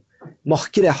kontantstrøm.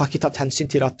 Markedet har ikke tatt hensyn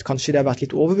til at kanskje det har vært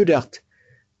litt overvurdert.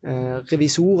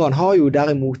 Revisorene har jo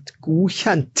derimot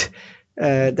godkjent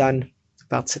den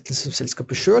verdsettelsen som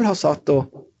selskapet selv har satt,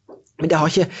 men det har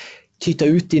ikke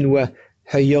tytet ut i noe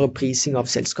høyere prising av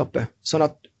selskapet. Sånn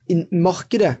at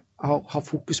markedet har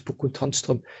fokus på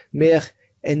kontantstrøm mer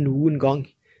enn noen gang.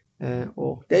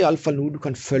 Og det er i alle fall noe du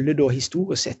kan følge da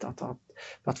historisk sett, at det har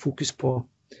vært fokus på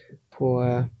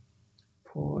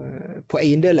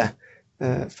eiendeler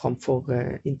framfor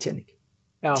inntjening.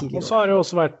 Ja, og så har det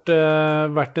også vært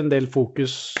en del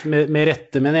fokus med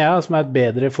rette, mener jeg, som er et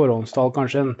bedre forhåndstall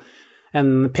kanskje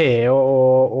enn PE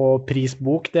og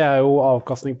prisbok. Det er jo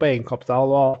avkastning på egenkapital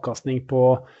og avkastning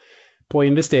på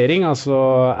investering, altså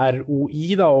ROI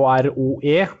da, og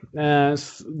ROE.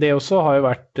 Det også har jo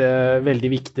vært veldig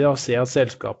viktig å se at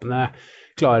selskapene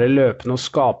klarer løpende å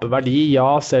skape verdi.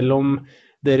 Ja, selv om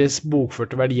deres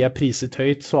bokførte verdi er priset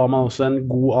høyt, så har man også en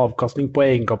god avkastning på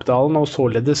egenkapitalen, og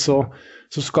således så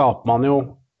skaper man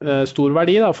jo stor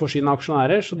verdi da, for sine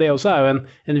aksjonærer, så det også er jo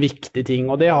en viktig ting,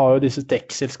 og det har jo disse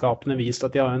tech-selskapene vist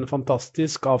at de har en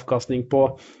fantastisk avkastning på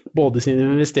både sine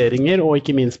investeringer og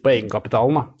ikke minst på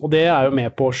egenkapitalen da. Og det er jo med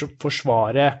på å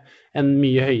forsvare en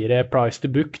mye høyere price to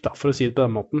book da, for å si det på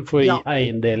den måten, for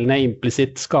eiendelene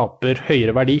implisitt skaper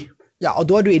høyere verdi. Ja, og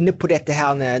da er du inne på dette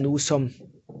her, noe som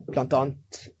blant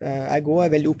annet, jeg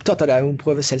er veldig opptatt av det, å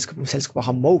prøve om selskapet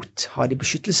har moat, har de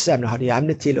beskyttelsesevne, har de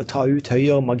evne til å ta ut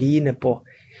høyere marginer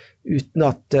uten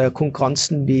at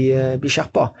konkurransen blir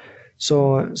skjerpet. Så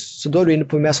da er du inne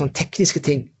på mer sånn tekniske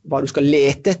ting, hva du skal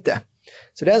lete etter.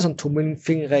 Så det er en sånn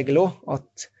tommelfingerregel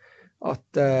også, at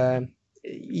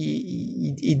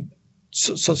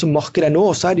sånn som markedet er nå,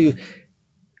 så er det jo,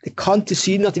 det kan til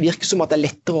syne at det virker som at det er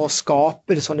lettere å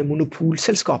skape det sånne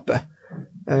monopolselskapet.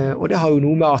 Og det har jo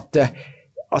noe med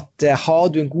at har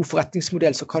du en god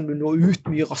forretningsmodell, så kan du nå ut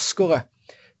mye raskere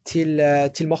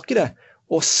til markedet,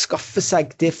 og skaffe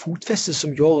seg det fotfestet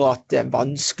som gjør at det er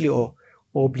vanskelig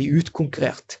å bli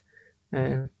utkonkurrert.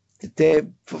 Det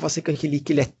var sikkert ikke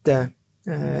like lett,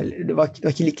 det var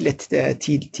ikke like lett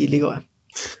tidligere.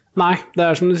 Nei, det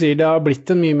er som du sier, det har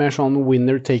blitt en mye mer sånn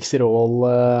winner takes it all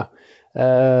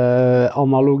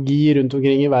analogi rundt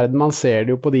omkring i verden. Man ser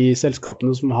det jo på de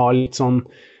selskapene som har litt sånn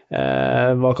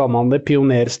hva kaller man det,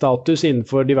 pionerstatus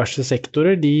innenfor diverse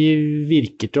sektorer. De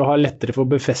virker til å ha lettere for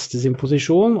å befeste sin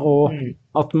posisjon, og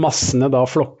at massene da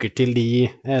flokker til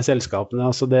de selskapene.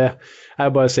 Altså det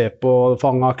er bare å se på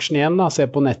fangaksjen igjen da,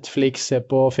 se på Netflix, se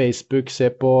på Facebook,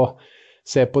 se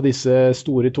på disse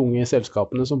store, tunge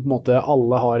selskapene som på en måte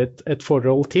alle har et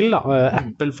forhold til. Da.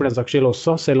 Apple for den saks skyld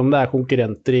også, selv om det er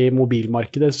konkurrenter i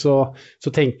mobilmarkedet, så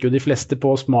tenker jo de fleste på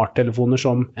smarttelefoner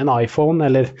som en iPhone,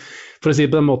 eller for å si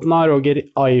det på den måten, Roger,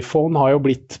 iPhone har jo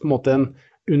blitt på en måte en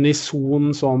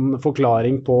unison sånn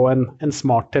forklaring på en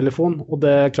smarttelefon, og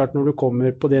det er klart når du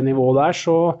kommer på det nivået der,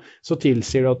 så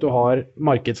tilsier det at du har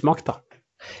markedsmakt da.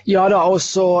 Ja da, og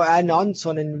så er en annen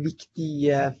sånn en viktig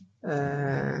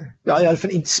i alle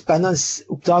fall en spennende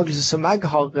oppdagelse som jeg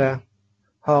har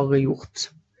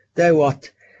gjort. Det er jo at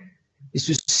hvis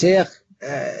du ser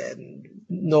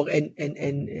når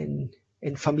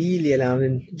en familie eller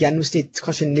en gjennomsnitt,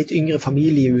 kanskje en litt yngre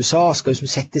familie i USA skal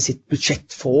liksom sette sitt budsjett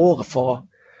for året,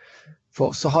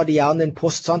 så har de gjerne en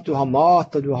post, sant? Du har mat,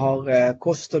 og du har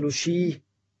kost og logi,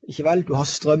 ikke vel? Du har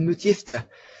strømutgifter.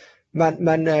 Men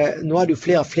nå det jo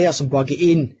flere og flere som baker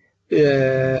inn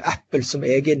Apple som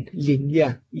egen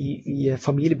linje i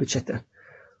familiebudsjettet.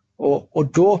 Og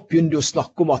da begynner du å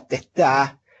snakke om at dette er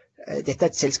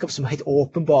et selskap som helt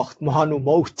åpenbart må ha noe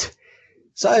mot.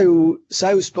 Så er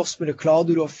jo spørsmålet, klarer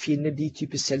du da å finne de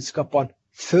type selskapene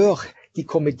før de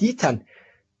kommer dit hen?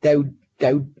 Det er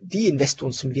jo de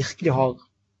investorene som virkelig har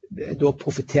da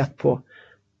profitert på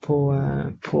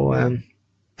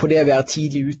det å være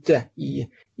tidlig ute i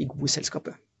gode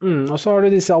selskaper. Og så har du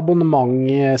disse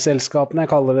abonnementselskapene,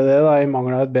 jeg kaller det da, jeg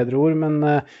mangler et bedre ord, men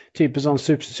type sånn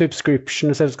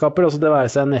subscription-selskaper, altså det være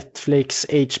seg Netflix,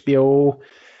 HBO,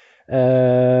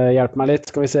 hjelp meg litt,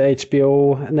 skal vi se, HBO,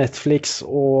 Netflix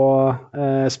og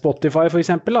Spotify for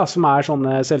eksempel, da, som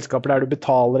sånne selskaper der du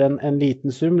betaler en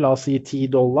liten sum, la oss si $10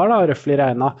 da, røffelig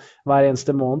regnet hver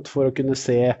eneste måned for å kunne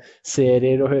se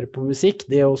serier og høre på musikk.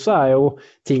 Det også jo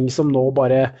ting som nå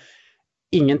bare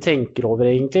ingen tenker over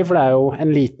egentlig, for det jo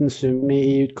en liten sum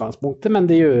i utgangspunktet, men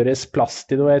det gjøres plass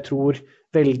til det, og jeg tror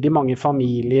veldig mange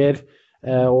familier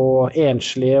og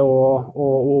enslige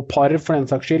og par for den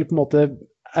saks skyld på en måte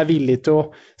villig til å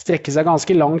strekke seg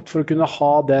ganske langt for å kunne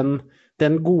ha den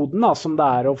goden da, som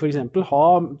det å for eksempel ha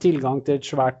tilgang til et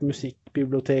svært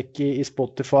musikkbibliotek i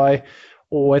Spotify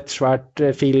og et svært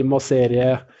film- og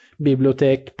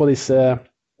seriebibliotek på disse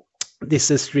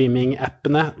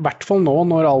streaming-appene, i hvert fall nå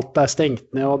når alt stengt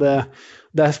ned og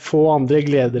det få andre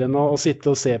gleder enn å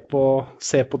sitte og se på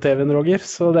TV-en, Roger.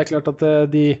 Så det klart at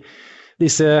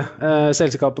disse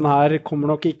selskapene her kommer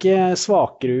nok ikke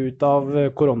svakere ut av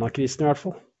koronakrisen i hvert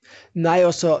fall. Nei,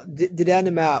 altså, det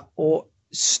der med å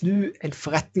snu en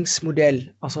forretningsmodell,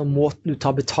 altså måten du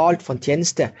tar betalt for en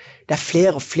tjeneste, det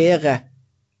flere og flere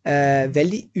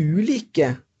veldig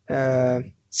ulike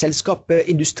selskaper,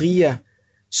 industrier,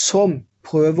 som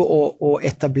prøver å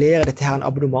etablere dette her en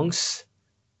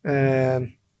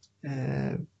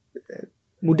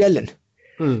abonnementsmodellen.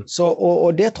 Så,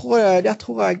 og det jeg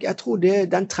tror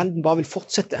den trenden bare vil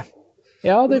fortsette.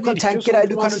 Ja, du kan tenke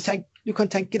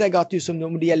deg at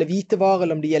om det gjelder hvitevarer,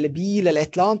 eller om det gjelder bil, eller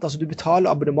et eller annet, altså du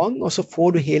betaler abonnement, og så får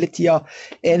du hele tiden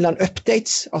en eller annen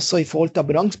updates, altså i forhold til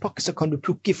abonnementspakke, så kan du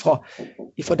plukke ifra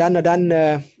den og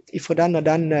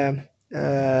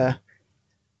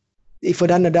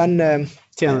den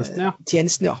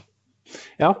tjenesten, ja.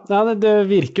 Ja, det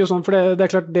virker jo sånn, for det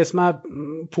klart det som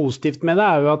positivt med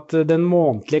det jo at den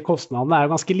månedlige kostnaden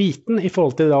jo ganske liten i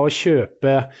forhold til da å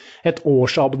kjøpe et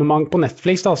årsabonnement på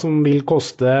Netflix da, som vil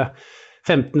koste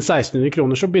 1500-1600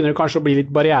 kroner, så begynner det kanskje å bli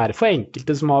litt barriere for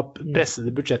enkelte som har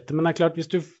pressede budsjetter, men det klart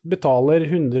hvis du betaler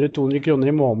 100-200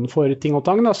 kroner i måneden for ting og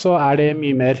tang, da, så det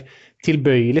mye mer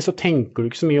tilbøyelig, så tenker du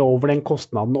ikke så mye over den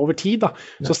kostnaden over tid da.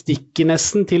 Så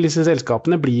stickinessen til disse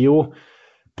selskapene blir jo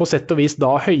på sett og vis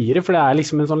da høyere, for det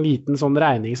liksom en sånn liten sånn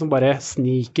regning som bare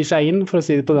sniker seg inn, for å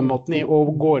si det på den måten,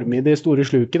 og går med i det store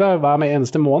sluket da, hver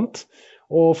eneste måned,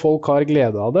 og folk har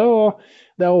glede av det, og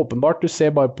det åpenbart, du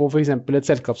ser bare på for eksempel et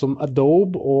selskap som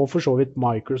Adobe, og for så vidt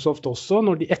Microsoft også,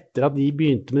 etter at de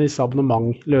begynte med disse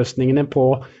abonnementløsningene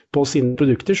på sine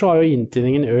produkter, så har jo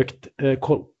inntjeningen økt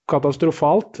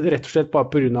katastrofalt, rett og slett bare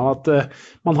på grunn av at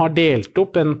man har delt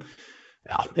opp en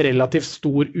relativt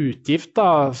stor utgift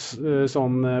da,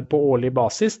 sånn på årlig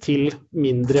basis til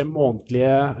mindre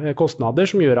månedlige kostnader,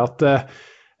 som gjør at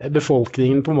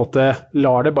befolkningen på en måte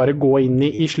lar det bare gå inn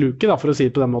i sluket, da, for å si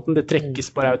det på den måten. Det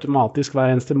trekkes bare automatisk hver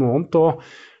eneste måned, og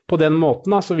på den måten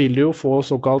da, så vil du jo få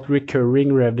såkalt recurring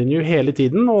revenue hele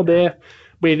tiden, og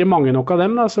blir det mange nok av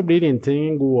dem, da, så blir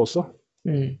inntjeningen god også.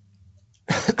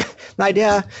 Nei, det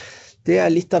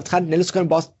litt av trenden. Ellers kan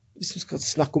du bare, hvis du skal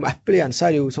snakke om Apple igjen,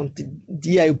 så det jo sånn at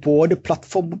de jo både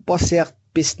plattformbasert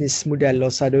businessmodell,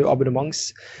 og så det jo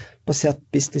abonnementsbasert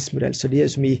businessmodell, så de jo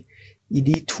som i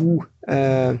de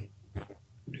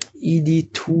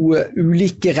to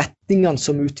ulike retningene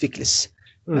som utvikles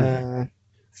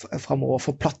fremover.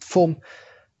 For plattform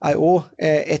jo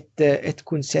et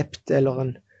konsept eller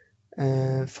en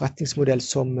forretningsmodell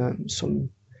som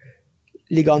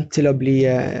ligger an til å bli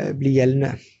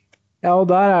gjeldende. Ja,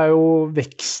 og der jo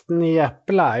veksten i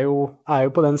Apple jo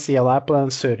på den siden der, på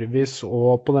den service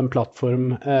og på den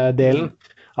plattformdelen.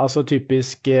 Altså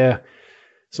typisk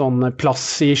sånn plass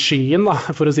i skyen, da,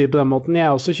 for å si det på den måten.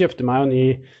 Jeg også kjøpte meg en ny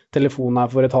telefon her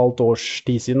for et halvt års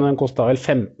tid siden, og den kostet vel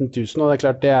 15 000, og det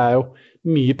klart det jo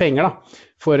mye penger da,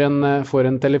 for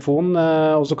en telefon,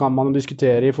 og så kan man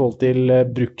diskutere i forhold til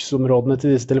bruksområdene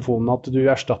til disse telefonene at du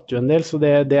erstatter jo en del, så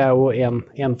det jo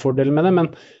en fordel med det, men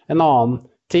en annen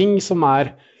ting som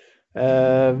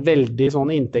veldig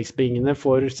sånn inntektsbringende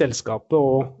for selskapet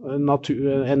og en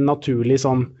naturlig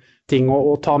sånn ting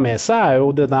å ta med seg jo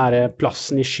den der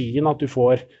plassen i skyen, at du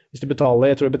får, hvis du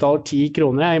betaler, jeg tror du betaler 10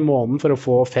 kroner i måneden for å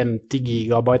få 50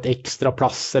 gigabyte ekstra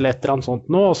plass eller et eller annet sånt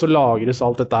nå, og så lagres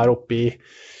alt dette her oppe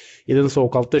i den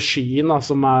såkalte skyen da,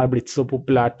 som blitt så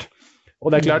populært. Og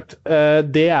det klart,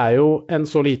 det jo en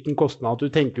så liten kostnad at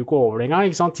du tenker jo ikke over det engang,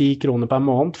 ikke sant? 10 kroner per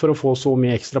måned for å få så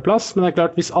mye ekstra plass, men det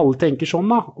klart, hvis alle tenker sånn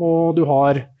da, og du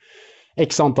har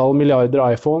x antall milliarder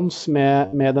iPhones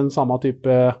med den samme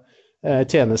type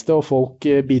tjeneste, og folk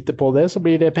biter på det, så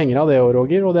blir det penger av det,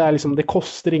 Roger, og det liksom, det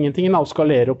koster ingenting å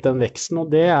skalere opp den veksten,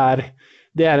 og det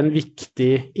en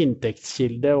viktig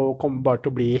inntektskilde, og kommer bare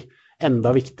til å bli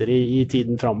enda viktigere i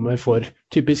tiden fremover for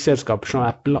typisk selskaper som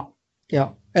Apple da. Ja,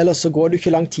 ellers så går det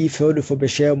ikke lang tid før du får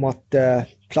beskjed om at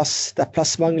det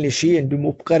plassmangel i skyen, du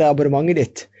må oppgradere abonnementet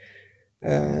ditt.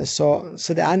 Så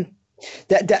det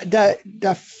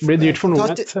blir dyrt for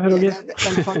noen, Roger. Det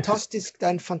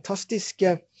en fantastisk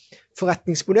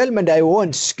forretningsmodell, men det jo også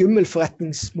en skummel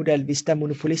forretningsmodell hvis det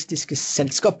monopolistiske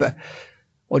selskapet.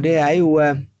 Og det jo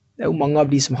mange av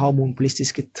de som har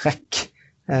monopolistiske trekk.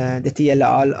 Dette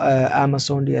gjelder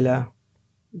Amazon, det gjelder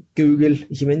Google,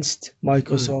 ikke minst,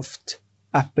 Microsoft,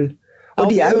 Apple. Og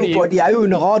de jo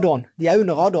under radaren.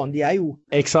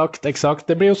 Eksakt.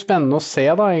 Det blir jo spennende å se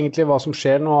da egentlig hva som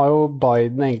skjer. Nå har jo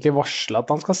Biden egentlig varslet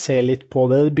at han skal se litt på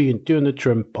det. Det begynte jo under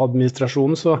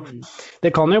Trump-administrasjonen, så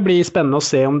det kan jo bli spennende å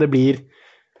se om det blir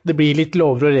litt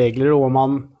lover og regler, og om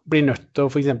man blir nødt til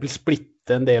å for eksempel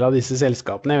splitte en del av disse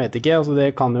selskapene. Jeg vet ikke, altså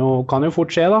det kan jo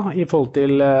fort skje da,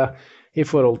 i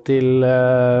forhold til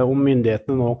om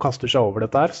myndighetene nå kaster seg over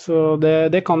dette her. Så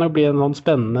det kan jo bli en sånn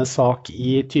spennende sak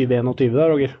i 2021 da,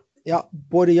 Roger. Ja,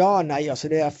 både ja og nei.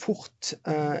 Altså det fort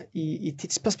i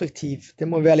tidsperspektiv. Det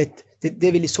må være litt,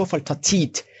 det vil i så fall ta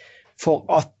tid for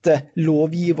at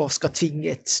lovgiver skal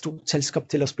tvinge et stort selskap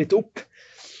til å splitte opp.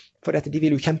 For dette, de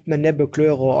vil jo kjempe med nebb og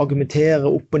klør og argumentere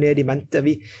opp og ned i mente.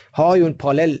 Vi har jo en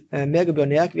parallell, meg og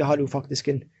Bjørn Erik, vi hadde jo faktisk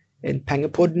en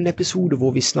Pengepodden-episode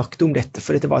hvor vi snakket om dette,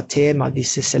 for dette var et tema av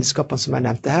disse selskapene som jeg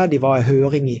nevnte her. De var i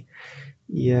høring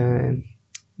i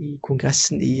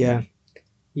kongressen i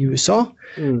USA.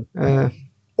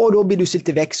 Og da blir du stilt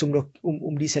til veks om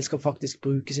de selskapene faktisk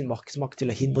bruker sin markedsmakt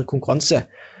til å hindre konkurranse.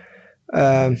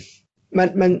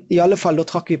 Men i alle fall, da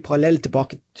trakk vi parallelt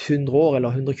tilbake 100 år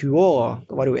eller 120 år.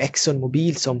 Da var det jo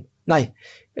ExxonMobil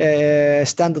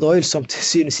Standard Oil som til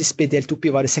syvende og sist ble delt opp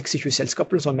i, var det 26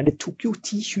 selskaper eller sånn, men det tok jo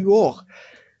 10-20 år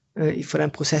for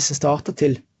den prosessen startet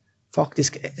til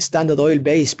faktisk Standard Oil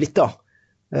ble splittet.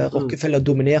 Rockefeller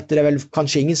dominerte, det vel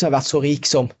kanskje ingen som har vært så rik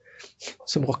som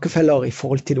Rockefeller i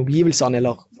forhold til omgivelsene,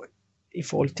 eller i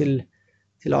forhold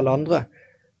til alle andre.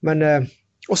 Men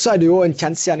også det jo en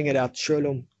kjensgjerning i det at selv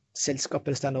om selskapet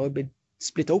eller Standard Oil ble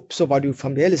splittet opp, så var det jo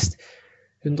fremdeles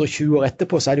 120 år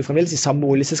etterpå, så det jo fremdeles de samme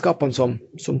oljeselskapene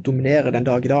som dominerer den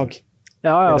dag i dag.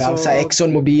 Ja, altså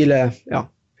ExxonMobil, ja.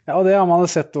 Ja, og det har man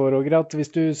sett også, Roger, at hvis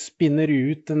du spinner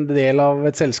ut en del av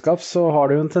et selskap, så har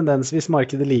du jo en tendens, hvis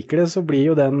markedet liker det, så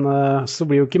blir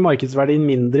jo ikke markedsverdien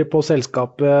mindre på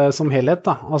selskapet som helhet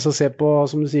da. Altså se på,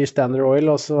 som du sier, Standard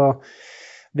Oil, og så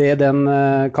ved den,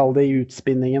 kall det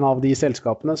utspinningen av de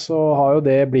selskapene, så har jo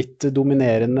det blitt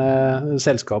dominerende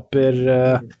selskaper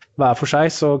hver for seg,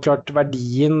 så klart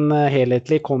verdien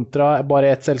helhetlig kontra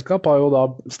bare ett selskap har jo da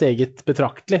steget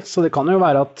betraktelig, så det kan jo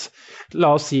være at,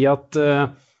 la oss si at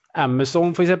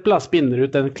Amazon for eksempel spinner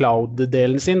ut den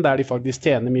cloud-delen sin, der de faktisk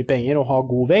tjener mye penger og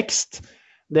har god vekst.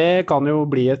 Det kan jo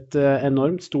bli et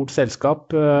enormt stort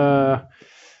selskap,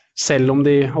 selv om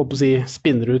de, holdt på å si,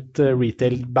 spinner ut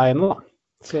retail-beinet da.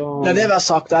 La det være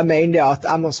sagt, jeg mener at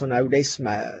Amazon jo de som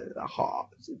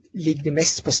ligger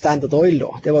mest på Standard Oil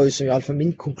da. Det var jo som i alle fall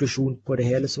min konklusjon på det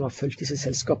hele som har fulgt disse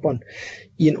selskapene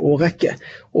i en årrekke.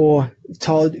 Og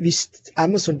hvis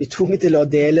Amazon blir tvunget til å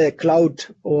dele cloud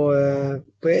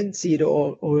på en side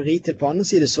og retail på andre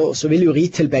side, så vil jo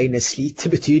retail-beinet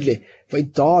slite betydelig. For i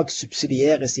dag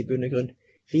subsidieres i bunn og grunn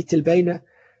retail-beinet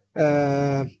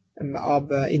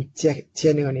av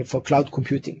inntjeningene for cloud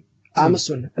computing.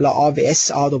 Amazon, eller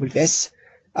AWS,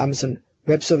 Amazon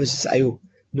Web Services jo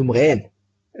nummer 1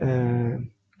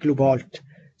 globalt.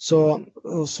 Så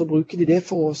bruker de det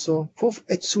for å få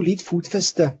et solid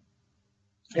fotfeste.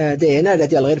 Det ene at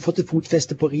de allerede har fått et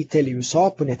fotfeste på retail i USA,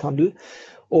 på netthandel,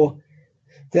 og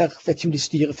der vet ikke om de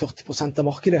styrer 40% av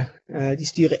markedet. De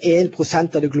styrer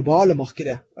 1% av det globale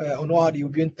markedet, og nå har de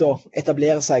jo begynt å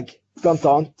etablere seg blant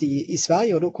annet i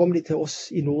Sverige, og da kommer de til oss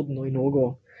i Norden og i Norge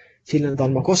og Finland og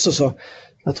Danmark også, så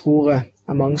jeg tror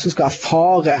det mange som skal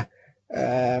erfare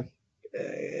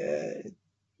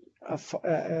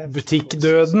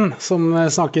butikkdøden, som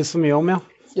snakkes så mye om, ja.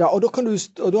 Ja, og da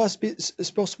er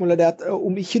spørsmålet det at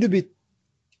om ikke du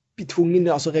bli tvungen,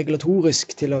 altså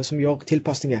regulatorisk, som gjør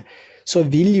tilpasninger, så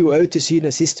vil jo også til syvende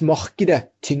og sist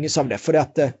markedet tynges av det. For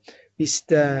hvis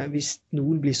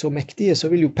noen blir så mektige, så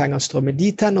vil jo pengene strømme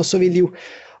dit hen, og så vil jo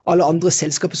alle andre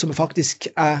selskaper som faktisk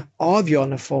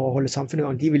avgjørende for å holde samfunnet i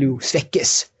gang, de vil jo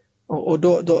svekkes. Og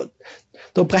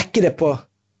da brekker det på,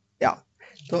 ja,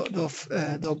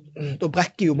 da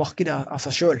brekker jo markedet av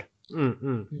seg selv.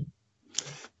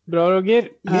 Bra, Roger.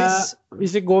 Yes.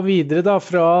 Hvis vi går videre da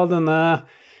fra denne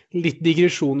litt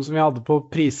digresjonen som vi hadde på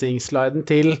prisingssliden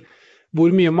til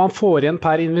hvor mye man får igjen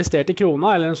per investerte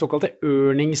krona, eller den såkalte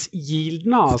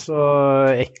earnings-yielden, altså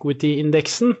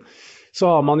equity-indeksen, så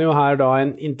har man jo her da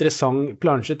en interessant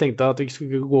plansje. Jeg tenkte at vi ikke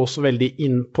skulle gå så veldig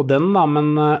inn på den da, men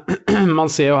man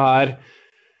ser jo her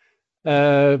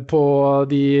på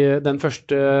den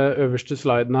første øverste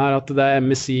sliden her at det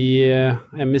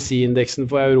MSCI-indeksen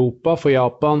for Europa, for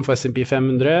Japan, for S&P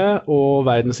 500 og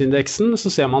verdensindeksen, så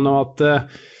ser man jo at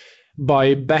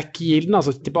buyback-yielden,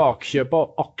 altså tilbakekjøp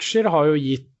av aksjer, har jo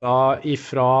gitt da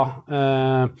ifra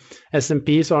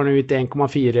S&P så har den jo gitt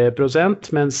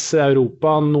 1,4%, mens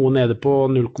Europa noe nede på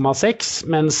 0,6%,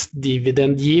 mens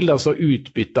dividend yield, altså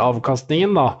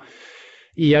utbytteavkastningen da,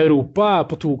 i Europa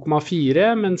på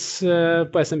 2,4, mens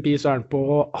på S&P så den på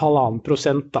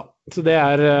 1,5% da. Så det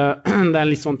en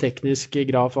litt sånn teknisk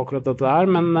graf akkurat dette her,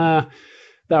 men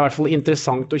det i hvert fall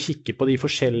interessant å kikke på de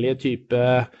forskjellige typer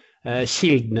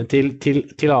kildene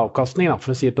til avkastning, da,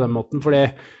 for å si det på den måten, for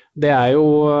det jo,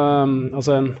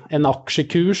 altså en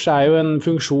aksjekurs jo en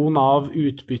funksjon av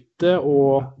utbytte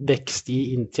og vekst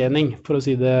i inntjening, for å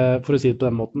si det på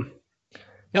den måten.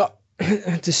 Ja,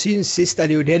 til syvende og sist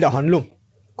det jo det handler om.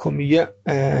 Hvor mye,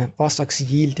 hva slags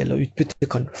yield eller utbytte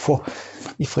kan du få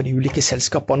fra de ulike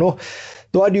selskapene.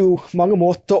 Da det jo mange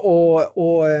måter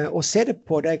å se det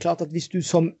på. Det klart at hvis du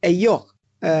som eier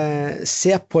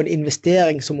ser på en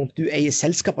investering som om du eier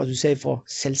selskapet, altså du ser fra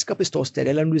selskapets ståsted,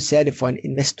 eller om du ser det fra en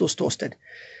investorståsted.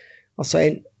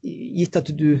 Altså gitt at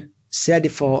du ser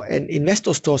det fra en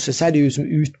investorståsted, så det jo som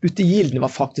utbytteyielden, hva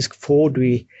faktisk får du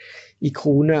i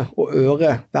kroner og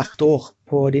øre hvert år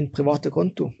på din private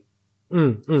konto.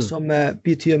 Som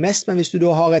betyr mest, men hvis du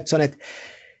da har et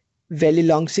veldig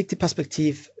langsiktig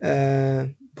perspektiv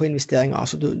på investeringer,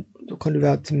 altså da kan du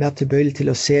være mer tilbøyelig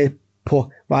til å se på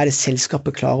hva det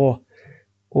selskapet klarer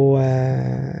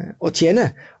å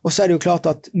tjene. Og så det jo klart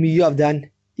at mye av den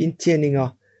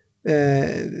inntjeningen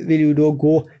vil jo da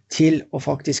gå til å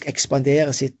faktisk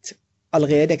ekspandere sitt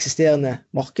allerede eksisterende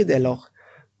marked, eller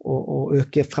å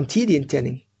øke fremtidig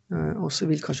inntjening. Og så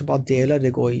vil kanskje bare deler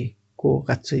det gå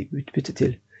rett og slett utbytte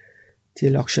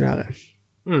til aksjonærer.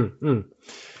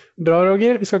 Bra,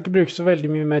 Roger. Vi skal ikke bruke så veldig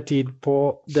mye mer tid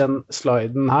på den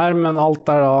sliden her, men alt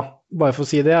da, bare for å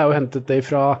si det, jo hentet det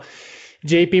fra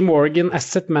JP Morgan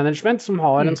Asset Management, som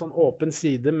har en sånn åpen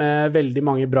side med veldig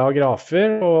mange bra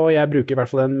grafer, og jeg bruker i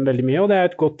hvert fall den veldig mye, og det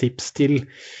et godt tips til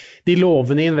de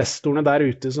lovende investorene der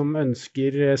ute som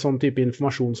ønsker sånn type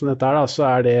informasjon som dette da, så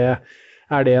det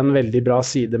en veldig bra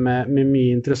side med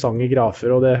mye interessante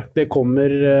grafer, og det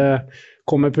kommer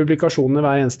publikasjoner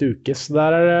hver eneste uke, så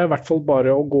der det i hvert fall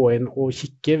bare å gå inn og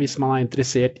kikke hvis man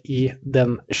interessert i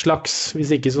den slags.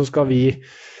 Hvis ikke så skal vi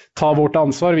ta vårt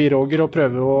ansvar, vi Roger, og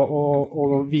prøve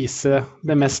å vise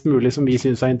det mest mulig som vi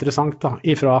synes interessant da,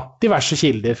 ifra diverse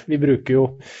kilder. Vi bruker jo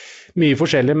mye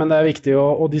forskjellig, men det viktig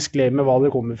å disklame hva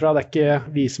det kommer fra. Det ikke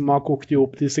vi som har kokt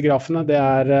ihop disse grafene, det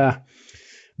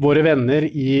våre venner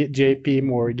i JP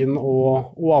Morgan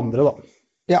og andre da.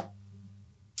 Ja.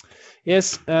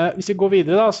 Yes, hvis vi går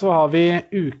videre da, så har vi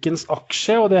ukens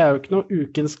aksje, og det jo ikke noe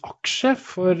ukens aksje,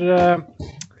 for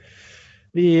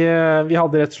vi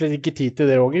hadde rett og slett ikke tid til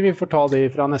det, Roger. Vi får ta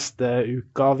det fra neste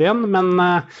uke av igjen, men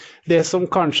det som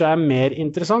kanskje mer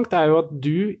interessant jo at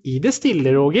du i det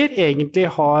stille, Roger,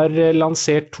 egentlig har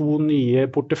lansert 2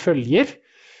 nye porteføljer,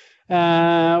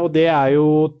 og det jo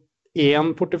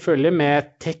en portefølje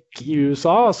med tech i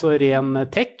USA, altså ren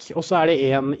tech, og så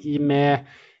det en med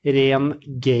ren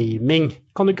gaming.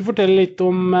 Kan du ikke fortelle litt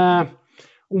om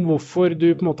hvorfor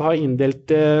du på en måte har inndelt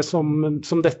det som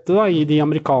dette da, i den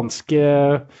amerikanske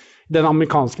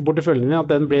porteføljen din,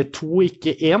 at den ble 2,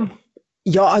 ikke 1?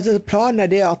 Ja, altså planen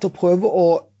det at å prøve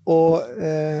å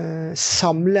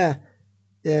samle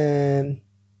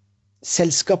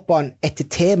selskapene etter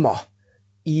tema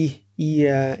i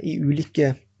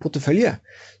ulike portefølje,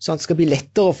 så det skal bli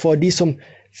lettere for de som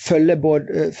følger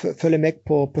meg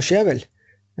på Shareville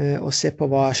og se på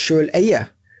hva selv eier.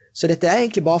 Så dette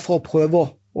egentlig bare for å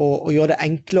prøve å gjøre det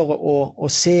enklere å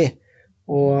se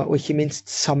og ikke minst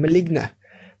sammenligne.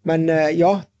 Men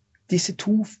ja, disse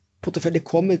 2 porteføljer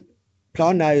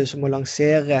planen jo som å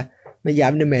lansere med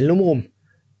jevne mellomrom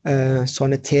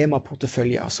sånne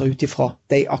temaporteføljer, altså utifra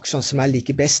de aksjene som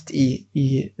liker best i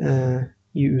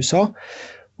USA.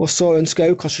 Og så ønsker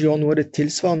jeg jo kanskje å gjøre noe av det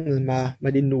tilsvarende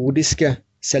med de nordiske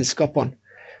selskapene.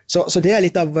 Så det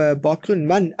litt av bakgrunnen,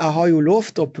 men jeg har jo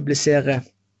lovt å publisere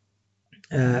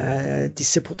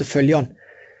disse porteføljene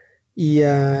i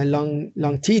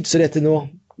lang tid, så dette nå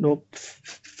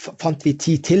fant vi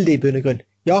tid til det i bunn og grunn.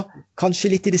 Ja,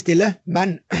 kanskje litt i det stille,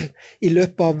 men i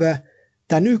løpet av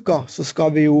denne uka så skal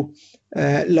vi jo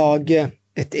lage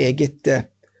et eget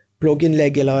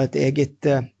blogginnlegg eller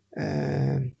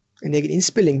en egen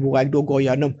innspilling hvor jeg da går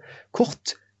gjennom kort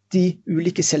de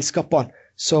ulike selskapene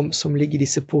som ligger i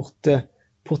disse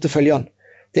porteføljene.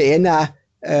 Det ene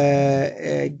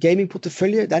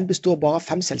gamingportefølje, den består bare av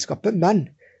 5 selskaper, men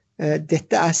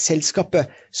dette selskaper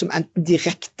som enten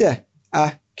direkte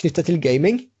knyttet til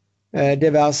gaming,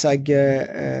 det vil seg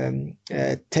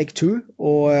Take-Two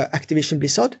og Activision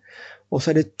Blizzard, og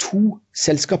så det 2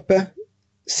 selskaper,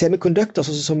 Semiconductor,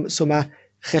 som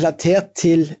relatert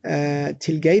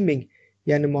til gaming,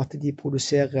 gjennom at de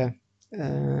produserer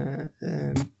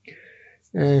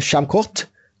skjermkort,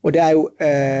 og det jo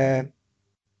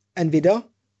Nvidia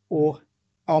og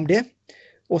AMD,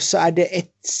 og så det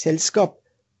et selskap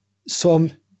som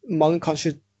mange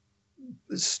kanskje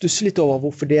stusser litt over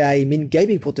hvorfor det i min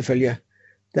gamingportefølje.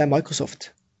 Det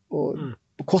Microsoft. Og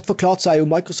kort forklart så jo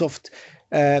Microsoft,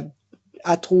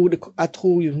 jeg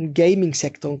tror jo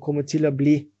gamingsektoren kommer til å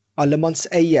bli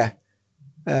allemannseie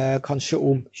kanskje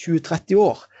om 20-30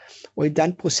 år. Og i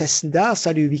den prosessen der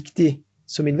så det jo viktig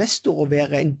som investor å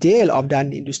være en del av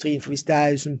den industrien, for hvis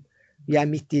det jo som vi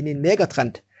midt inne i en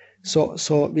megatrend,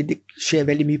 så vil det skje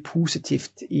veldig mye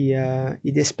positivt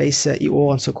i det spacet i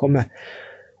årene som kommer.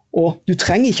 Og du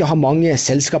trenger ikke ha mange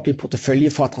selskaper i portefølje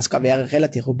for at han skal være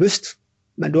relativt robust,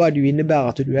 men da det jo innebærer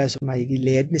at du som i de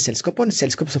ledende selskapene,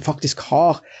 selskaper som faktisk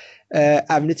har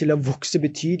evne til å vokse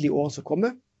betydelig i årene som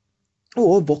kommer,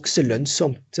 og vokse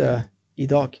lønnsomt i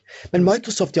dag. Men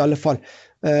Microsoft i alle fall,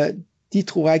 de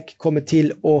tror jeg kommer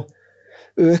til å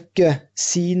øke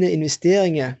sine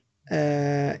investeringer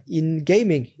innen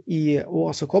gaming i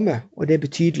årene som kommer, og det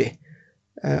betydelig.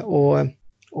 Og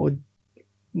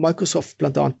Microsoft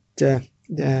blant annet,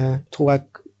 det tror jeg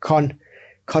kan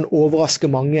overraske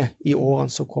mange i årene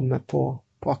som kommer på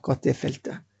akkurat det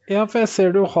feltet. Ja, for jeg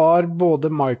ser du har både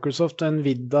Microsoft og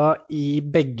Nvidia i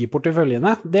begge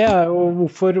porteføljene. Det jo,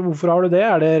 hvorfor har du det?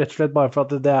 Det rett og slett bare for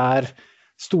at det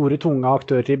store, tunge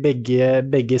aktører i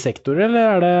begge sektorer,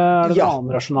 eller det ja,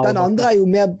 annen rasjonale? Den andre jo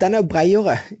den jo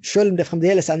bredere, selv om det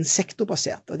fremdeles en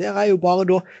sektorbasert. Og der jo bare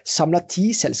da samlet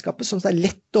 10 selskaper, sånn at det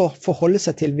lett å forholde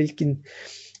seg til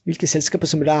hvilke selskaper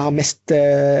som det har mest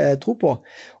tro på.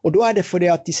 Og da det fordi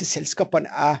at disse selskapene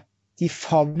de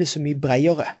favner så mye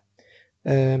bredere.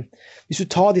 Hvis du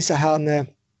tar disse her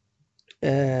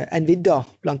Nvidia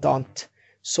blant annet,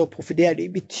 så profiterer de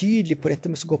betydelig på dette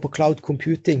med å gå på cloud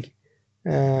computing,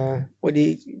 og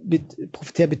de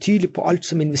profiterer betydelig på alt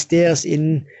som investeres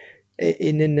innen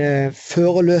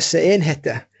førerløse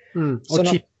enheter. Og sånn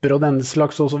chipper og den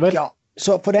slags også vel? Ja,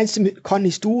 så for den som kan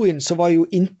historien, så var jo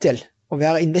Intel, å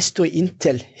være investor i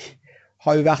Intel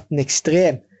har jo vært en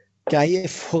ekstrem greie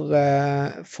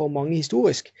for mange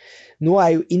historisk. Nå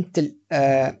jo Intel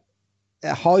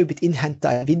har jo blitt innhentet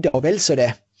av Nvidia og vel så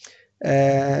det.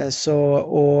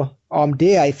 Og AMD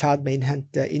i ferd med å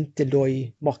innhente Intel da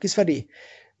i markedsverdi.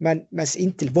 Mens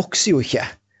Intel vokser jo ikke.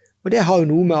 Og det har jo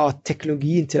noe med at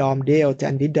teknologien til AMD og til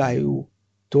Nvidia jo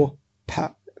da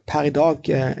per i dag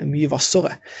mye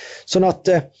vassere. Sånn at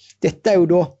dette jo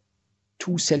da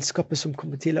 2 selskaper som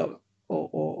kommer til å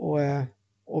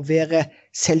være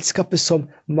selskaper som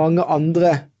mange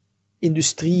andre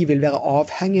industri vil være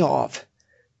avhengig av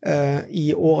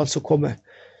i årene som kommer.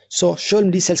 Så selv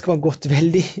om de selskapene har gått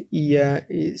veldig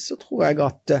så tror jeg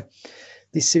at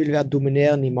disse vil være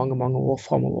dominerende i mange, mange år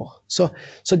fremover. Så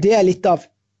det litt av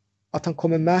at han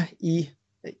kommer med i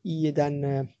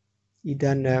den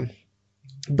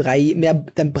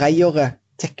bredere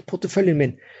tech-porteføljen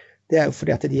min. Det jo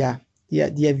fordi at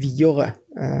de videre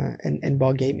enn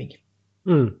bare gaming.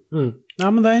 Ja,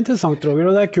 men det interessant, Roger,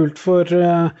 og det kult for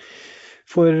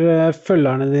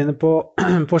følgerne dine på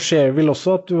Shareville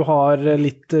også, at du har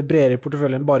litt bredere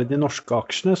portefølje enn bare de norske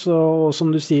aksjene, så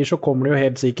som du sier, så kommer det jo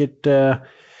helt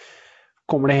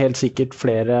sikkert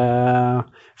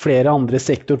flere andre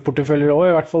sektorporteføljer også,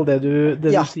 i hvert fall det du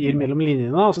sier mellom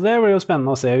linjene, altså det blir jo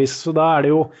spennende å se, så da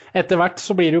det jo, etter hvert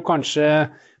så blir det jo kanskje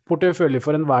portefølje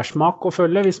for enhver smak å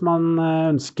følge hvis man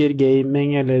ønsker gaming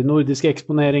eller nordisk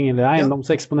eksponering eller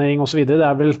eiendomseksponering og så videre. Det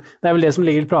er vel det som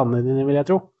ligger i planene dine, vil jeg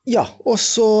tro. Ja, og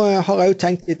så har jeg jo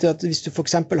tenkt litt at hvis du for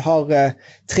eksempel har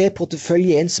 3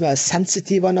 porteføljer, en som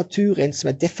sensitiv av natur, en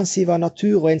som defensiv av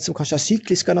natur, og en som kanskje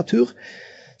syklisk av natur,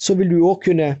 så vil du også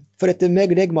kunne, for dette meg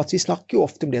og deg, Mats, vi snakker jo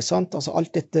ofte om det, sant? Altså alt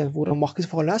dette, hvordan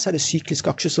markedsforholdene så det sykliske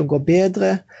aksjer som går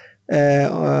bedre,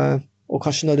 og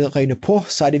kanskje når det røyner på,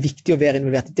 så det viktig å være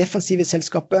involvert i defensive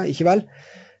selskaper, ikke vel?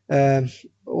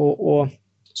 Og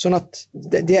sånn at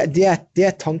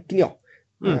det tanken, ja,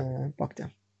 bak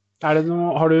det.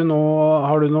 Har du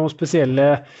noen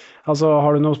spesielle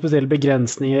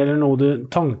begrensninger eller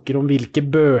tanker om hvilke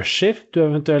børser du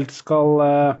eventuelt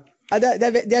skal... Ja,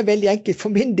 det veldig enkelt. For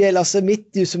min del, altså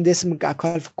det som jeg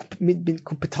kaller for min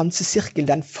kompetansesirkel,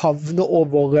 den favner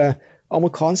over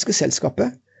amerikanske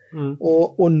selskaper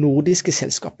og nordiske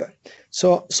selskaper.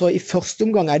 Så i første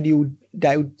omgang det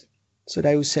er jo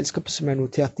selskaper som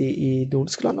notert i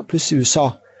nordiske land, pluss i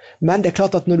USA. Men det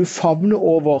klart at når du favner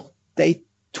over de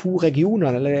 2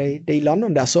 regionene, eller de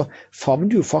landene der, så favner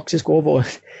du jo faktisk over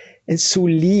en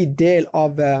solid del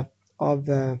av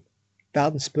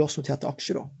verdens børsnoterte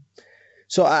aksjer da.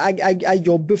 Så jeg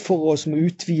jobber for å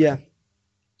utvide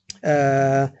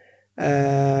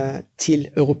til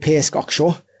europeiske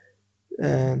aksjer.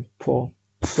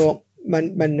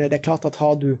 Men det klart at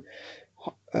har du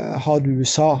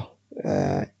USA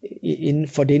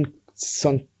innenfor din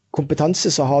sånn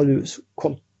kompetanse, så har du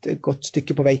kommet et godt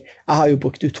stykke på vei. Jeg har jo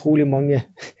brukt utrolig mye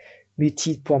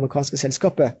tid på amerikanske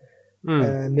selskaper.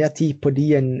 Mer tid på de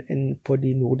enn på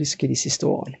de nordiske de siste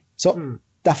årene. Så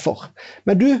derfor.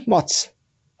 Men du, Mats,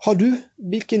 har du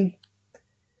hvilken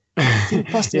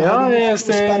tilpasning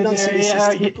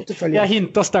jeg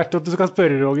hintet sterkt at du skal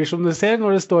spørre, Roger, som du ser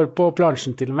når det står på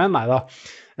plansjen til meg. Neida.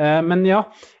 Men ja,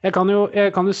 jeg kan jo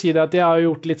si det at jeg har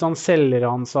gjort litt sånn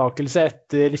selvransakelse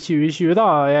etter 2020 da.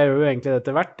 Jeg gjør jo egentlig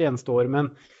dette hvert eneste år, men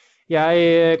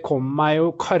jeg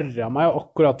karret meg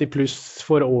akkurat i pluss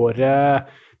for året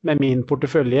med min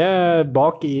portefølje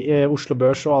bak i Oslo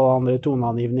Børs og alle andre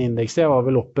toneangivende indekser. Jeg var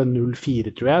vel oppe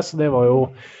 0,4 tror jeg, så det var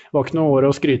ikke noe år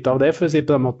å skryte av det, for å si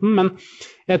på den måten. Men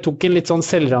jeg tok en litt sånn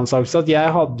selvransakelse at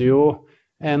jeg hadde jo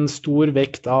en stor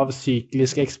vekt av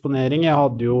syklisk eksponering. Jeg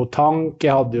hadde jo tank,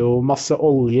 jeg hadde jo masse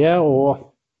olje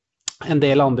og en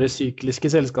del andre sykliske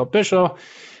selskaper. Så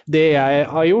det jeg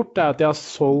har gjort at jeg har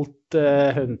solgt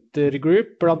Hunter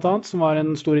Group blant annet, som var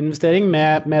en stor investering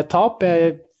med tap.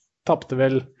 Jeg tappte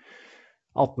vel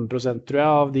 18% tror jeg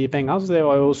av de pengene, så det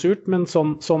var jo surt, men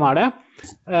sånn det.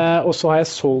 Og så har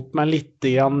jeg solgt meg litt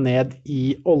ned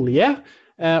i olje,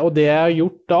 og det jeg har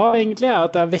gjort da egentlig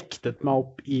at jeg har vektet meg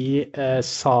opp i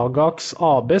Sagax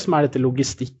AB, som dette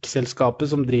logistikkselskapet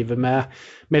som driver med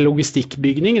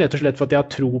logistikkbygning, rett og slett for at jeg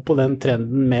har tro på den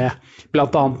trenden med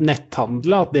blant annet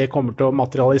netthandel, at det kommer til å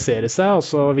materialisere seg, og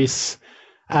så hvis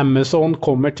Amazon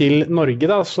kommer til Norge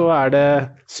da, så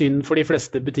det synd for de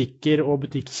fleste butikker og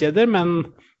butikkjeder, men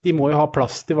de må jo ha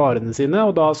plass til varene sine,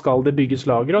 og da skal det bygges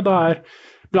lager, og da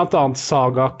blant annet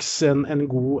Sagax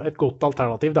et godt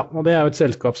alternativ da. Og det jo et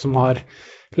selskap som har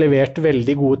levert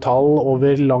veldig gode tall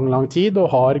over lang tid,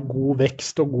 og har god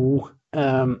vekst og god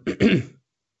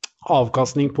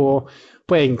avkastning på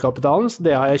egenkapitalen, så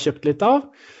det har jeg kjøpt litt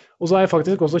av. Og så har jeg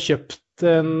faktisk også kjøpt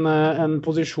en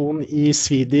posisjon i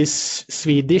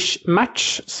Swedish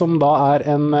Match, som da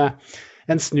en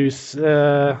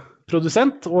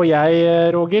snusprodusent, og jeg,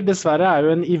 Roger, dessverre jo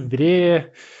en ivrig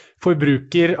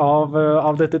forbruker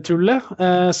av dette tullet,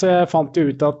 så jeg fant jo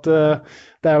ut at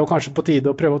det jo kanskje på tide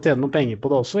å prøve å tjene noen penger på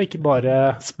det også, ikke bare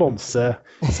sponse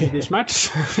Swedish Match.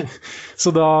 Så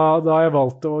da har jeg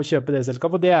valgt å kjøpe det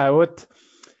selskapet, og det jo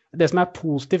det som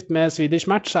positivt med Swedish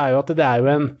Match jo at det jo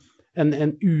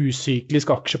en usyklisk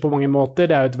aksje på mange måter.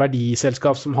 Det jo et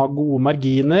verdiselskap som har gode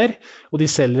marginer, og de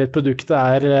selger et produkt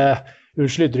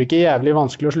unnskyld uttrykket, jævlig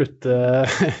vanskelig å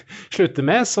slutte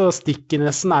med, så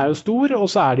stickinessen jo stor,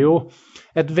 og så det jo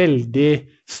et veldig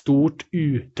stort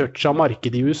utouchet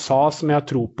marked i USA som jeg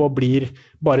tror på blir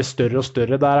bare større og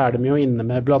større. Der de jo inne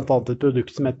med blant annet et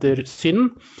produkt som heter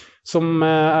Syn, som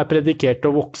predikert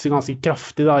å vokse ganske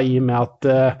kraftig da, i og med at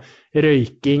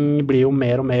røyking blir jo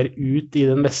mer og mer ut i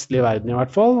den vestlige verden i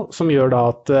hvert fall, som gjør da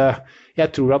at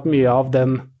jeg tror at mye av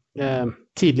den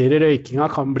tidligere røykinga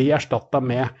kan bli erstattet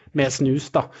med snus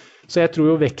da. Så jeg tror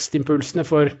jo vekstimpulsene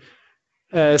for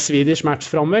Swedish Match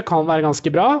fremover kan være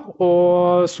ganske bra,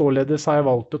 og således har jeg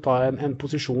valgt å ta en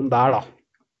posisjon der da.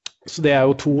 Så det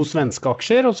jo 2 svenske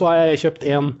aksjer, og så har jeg kjøpt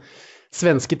en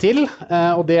svenske til,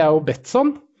 og det jo Betsson.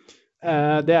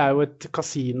 Det jo et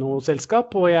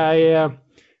kasinoselskap, og jeg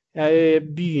Jeg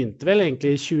begynte vel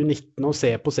egentlig i 2019 å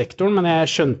se på sektoren, men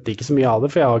jeg skjønte ikke så mye av det,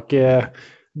 for jeg har ikke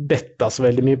betta så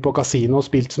veldig mye på kasino og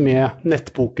spilt så mye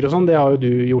nettpoker og sånn. Det har jo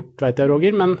du gjort, vet jeg,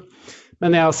 Roger, men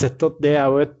jeg har sett at det er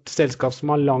jo et selskap som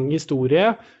har lang historie.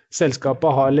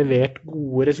 Selskapet har levert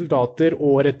gode resultater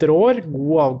år etter år,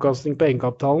 god avkastning på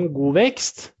egenkapitalen, god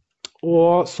vekst,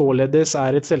 og således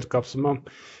er et selskap som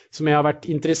jeg har vært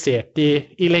interessert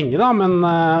i lenge, da,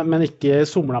 men ikke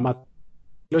somlet meg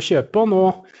til å kjøpe. Og nå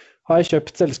har jeg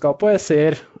kjøpt selskapet, og jeg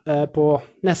ser på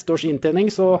neste års inntjening,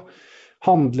 så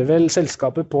handler vel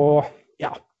selskapet på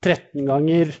 13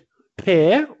 ganger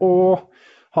PE, og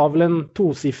har vel en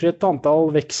tosifret antall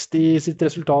vekst i sitt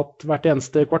resultat hvert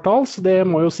eneste kvartal, så det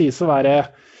må jo sies å være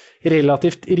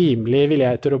relativt rimelig, vil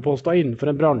jeg tørre å påstå, innenfor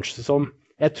en bransje som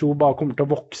jeg tror bare kommer til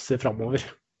å vokse fremover.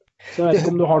 Så jeg vet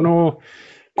ikke om du har noen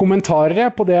kommentarer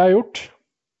på det jeg har gjort?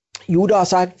 Jo da,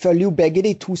 altså jeg følger jo begge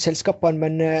de to selskapene,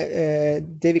 men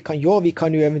det vi kan gjøre, vi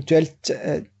kan jo eventuelt,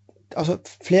 altså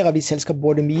flere av de selskapene,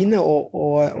 både mine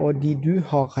og de du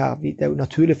har her, det er jo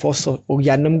naturlig for oss å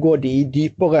gjennomgå de i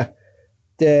dypere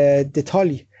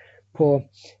detalj på.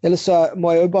 Ellers så må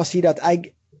jeg jo bare si det at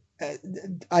jeg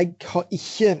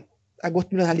har gått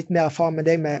med litt mer erfaring med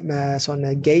deg med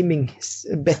sånne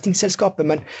bettingselskaper,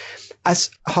 men jeg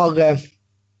har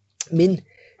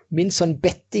min sånn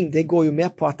betting, det går jo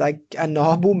mer på at jeg er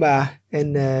nabo med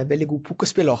en veldig god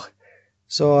pokerspiller,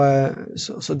 så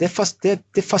det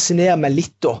fascinerer meg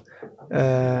litt da.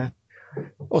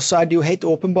 Og så er det jo helt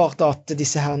åpenbart at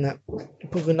disse herne,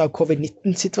 på grunn av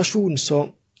covid-19-situasjonen,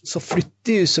 så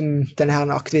flytter jo som denne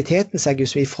her aktiviteten seg jo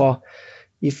som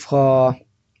ifra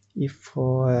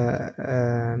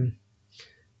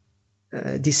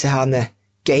disse herne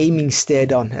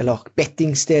gamingstedene, eller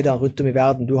bettingstedene rundt om i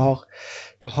verden. Du har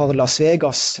Las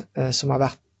Vegas, som har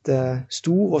vært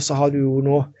stor, og så har du jo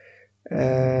nå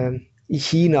i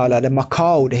Kina, eller det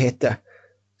Macau det heter,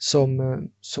 som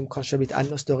kanskje har blitt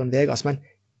enda større enn Vegas, men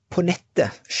på nettet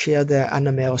skjer det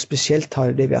enda mer, og spesielt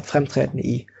har det vært fremtredende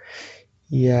i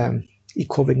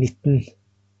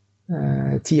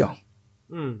covid-19-tida.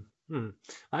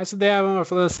 Nei, så det er i hvert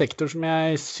fall en sektor som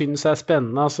jeg synes er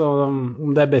spennende, altså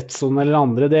om det er Betsson eller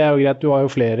andre, det er jo greit, du har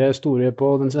jo flere store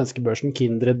på den svenske børsen,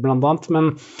 Kindred blant annet,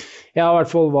 men jeg har i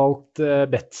hvert fall valgt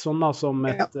Betsson da, som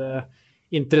et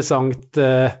interessant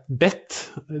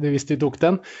bet, hvis du tok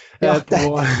den,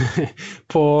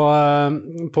 på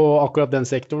akkurat den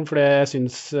sektoren, for jeg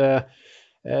synes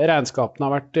regnskapene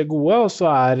har vært gode, og så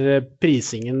er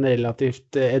prisingen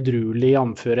relativt edruelig,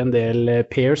 anfører en del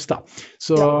peers da.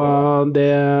 Så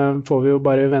det får vi jo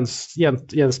bare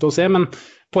gjenstå å se, men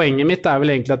poenget mitt er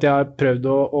vel egentlig at jeg har prøvd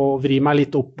å vri meg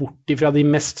litt opp bort fra de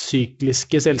mest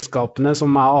sykliske selskapene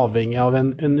som er avhengig av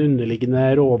en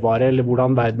underliggende råvare, eller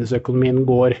hvordan verdensøkonomien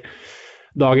går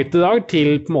dag etter dag,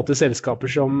 til på en måte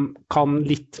selskaper som kan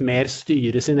litt mer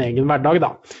styre sin egen hverdag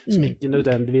da, som ikke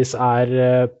nødvendigvis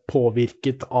er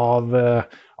påvirket av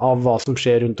hva som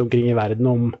skjer rundt omkring i verden,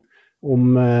 om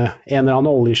en eller annen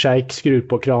oljesjeik skrur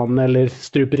på kranen eller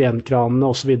struper igjen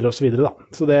kranene og så videre da.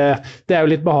 Så det er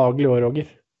jo litt behagelig også, Roger.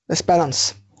 Det er spennende.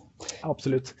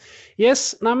 Absolutt.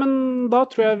 Yes, nei, men da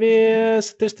tror jeg vi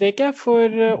setter strek for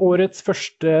årets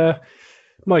første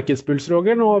markedspuls,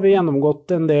 Roger. Nå har vi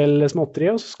gjennomgått en del småtteri,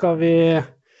 og så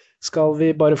skal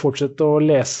vi bare fortsette å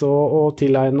lese og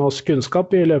tilegne oss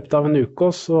kunnskap i løpet av en uke,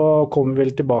 og så kommer vi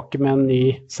vel tilbake med en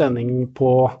ny sending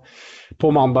på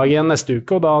mandag igjen neste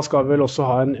uke, og da skal vi vel også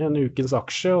ha en ukens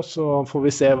aksje, og så får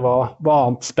vi se hva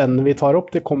annet spennende vi tar opp.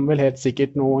 Det kommer vel helt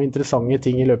sikkert noen interessante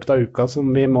ting i løpet av uka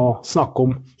som vi må snakke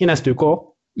om i neste uke også.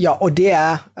 Ja, og det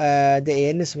er det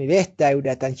ene som vi vet, det er jo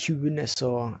det at den 20.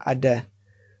 så er det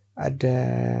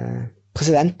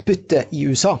presidentbytte i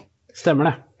USA. Stemmer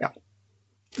det. Ja.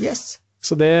 Yes.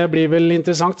 Så det blir vel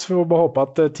interessant, så vi får bare håpe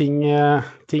at ting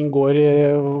går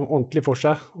ordentlig for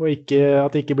seg, og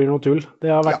at det ikke blir noe tull. Det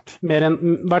har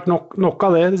vært nok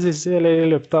av det siste, eller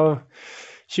i løpet av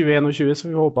 2021, så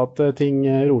vi får håpe at ting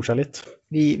roer seg litt.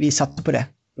 Vi satte på det.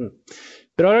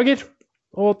 Bra, Roger.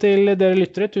 Og til dere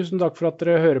lyttere, tusen takk for at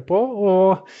dere hører på,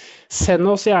 og send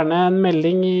oss gjerne en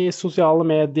melding i sosiale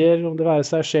medier, om det være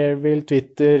seg Shareville,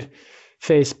 Twitter,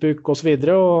 Facebook og så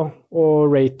videre,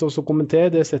 og rate oss og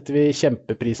kommenter, det setter vi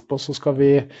kjempepris på, så skal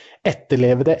vi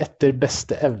etterleve det etter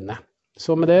beste evne.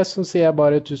 Så med det så sier jeg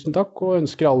bare tusen takk, og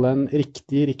ønsker alle en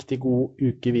riktig, riktig god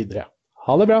uke videre.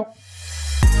 Ha det bra!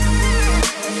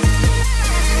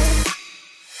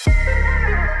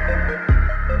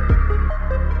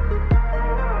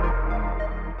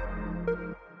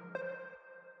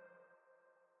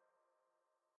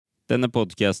 Denne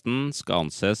podcasten skal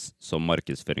anses som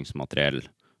markedsføringsmateriell,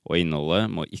 og innholdet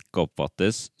må ikke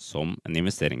oppfattes som en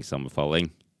investeringsanbefaling.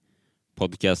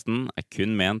 Podcasten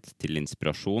kun ment til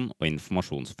inspirasjon og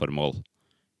informasjonsformål.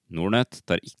 Nordnet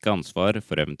tar ikke ansvar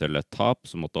for eventuelle tap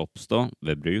som måtte oppstå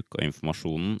ved bruk av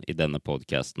informasjonen i denne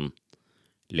podcasten.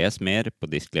 Les mer på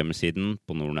disclaimer-siden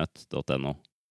på nordnet.no.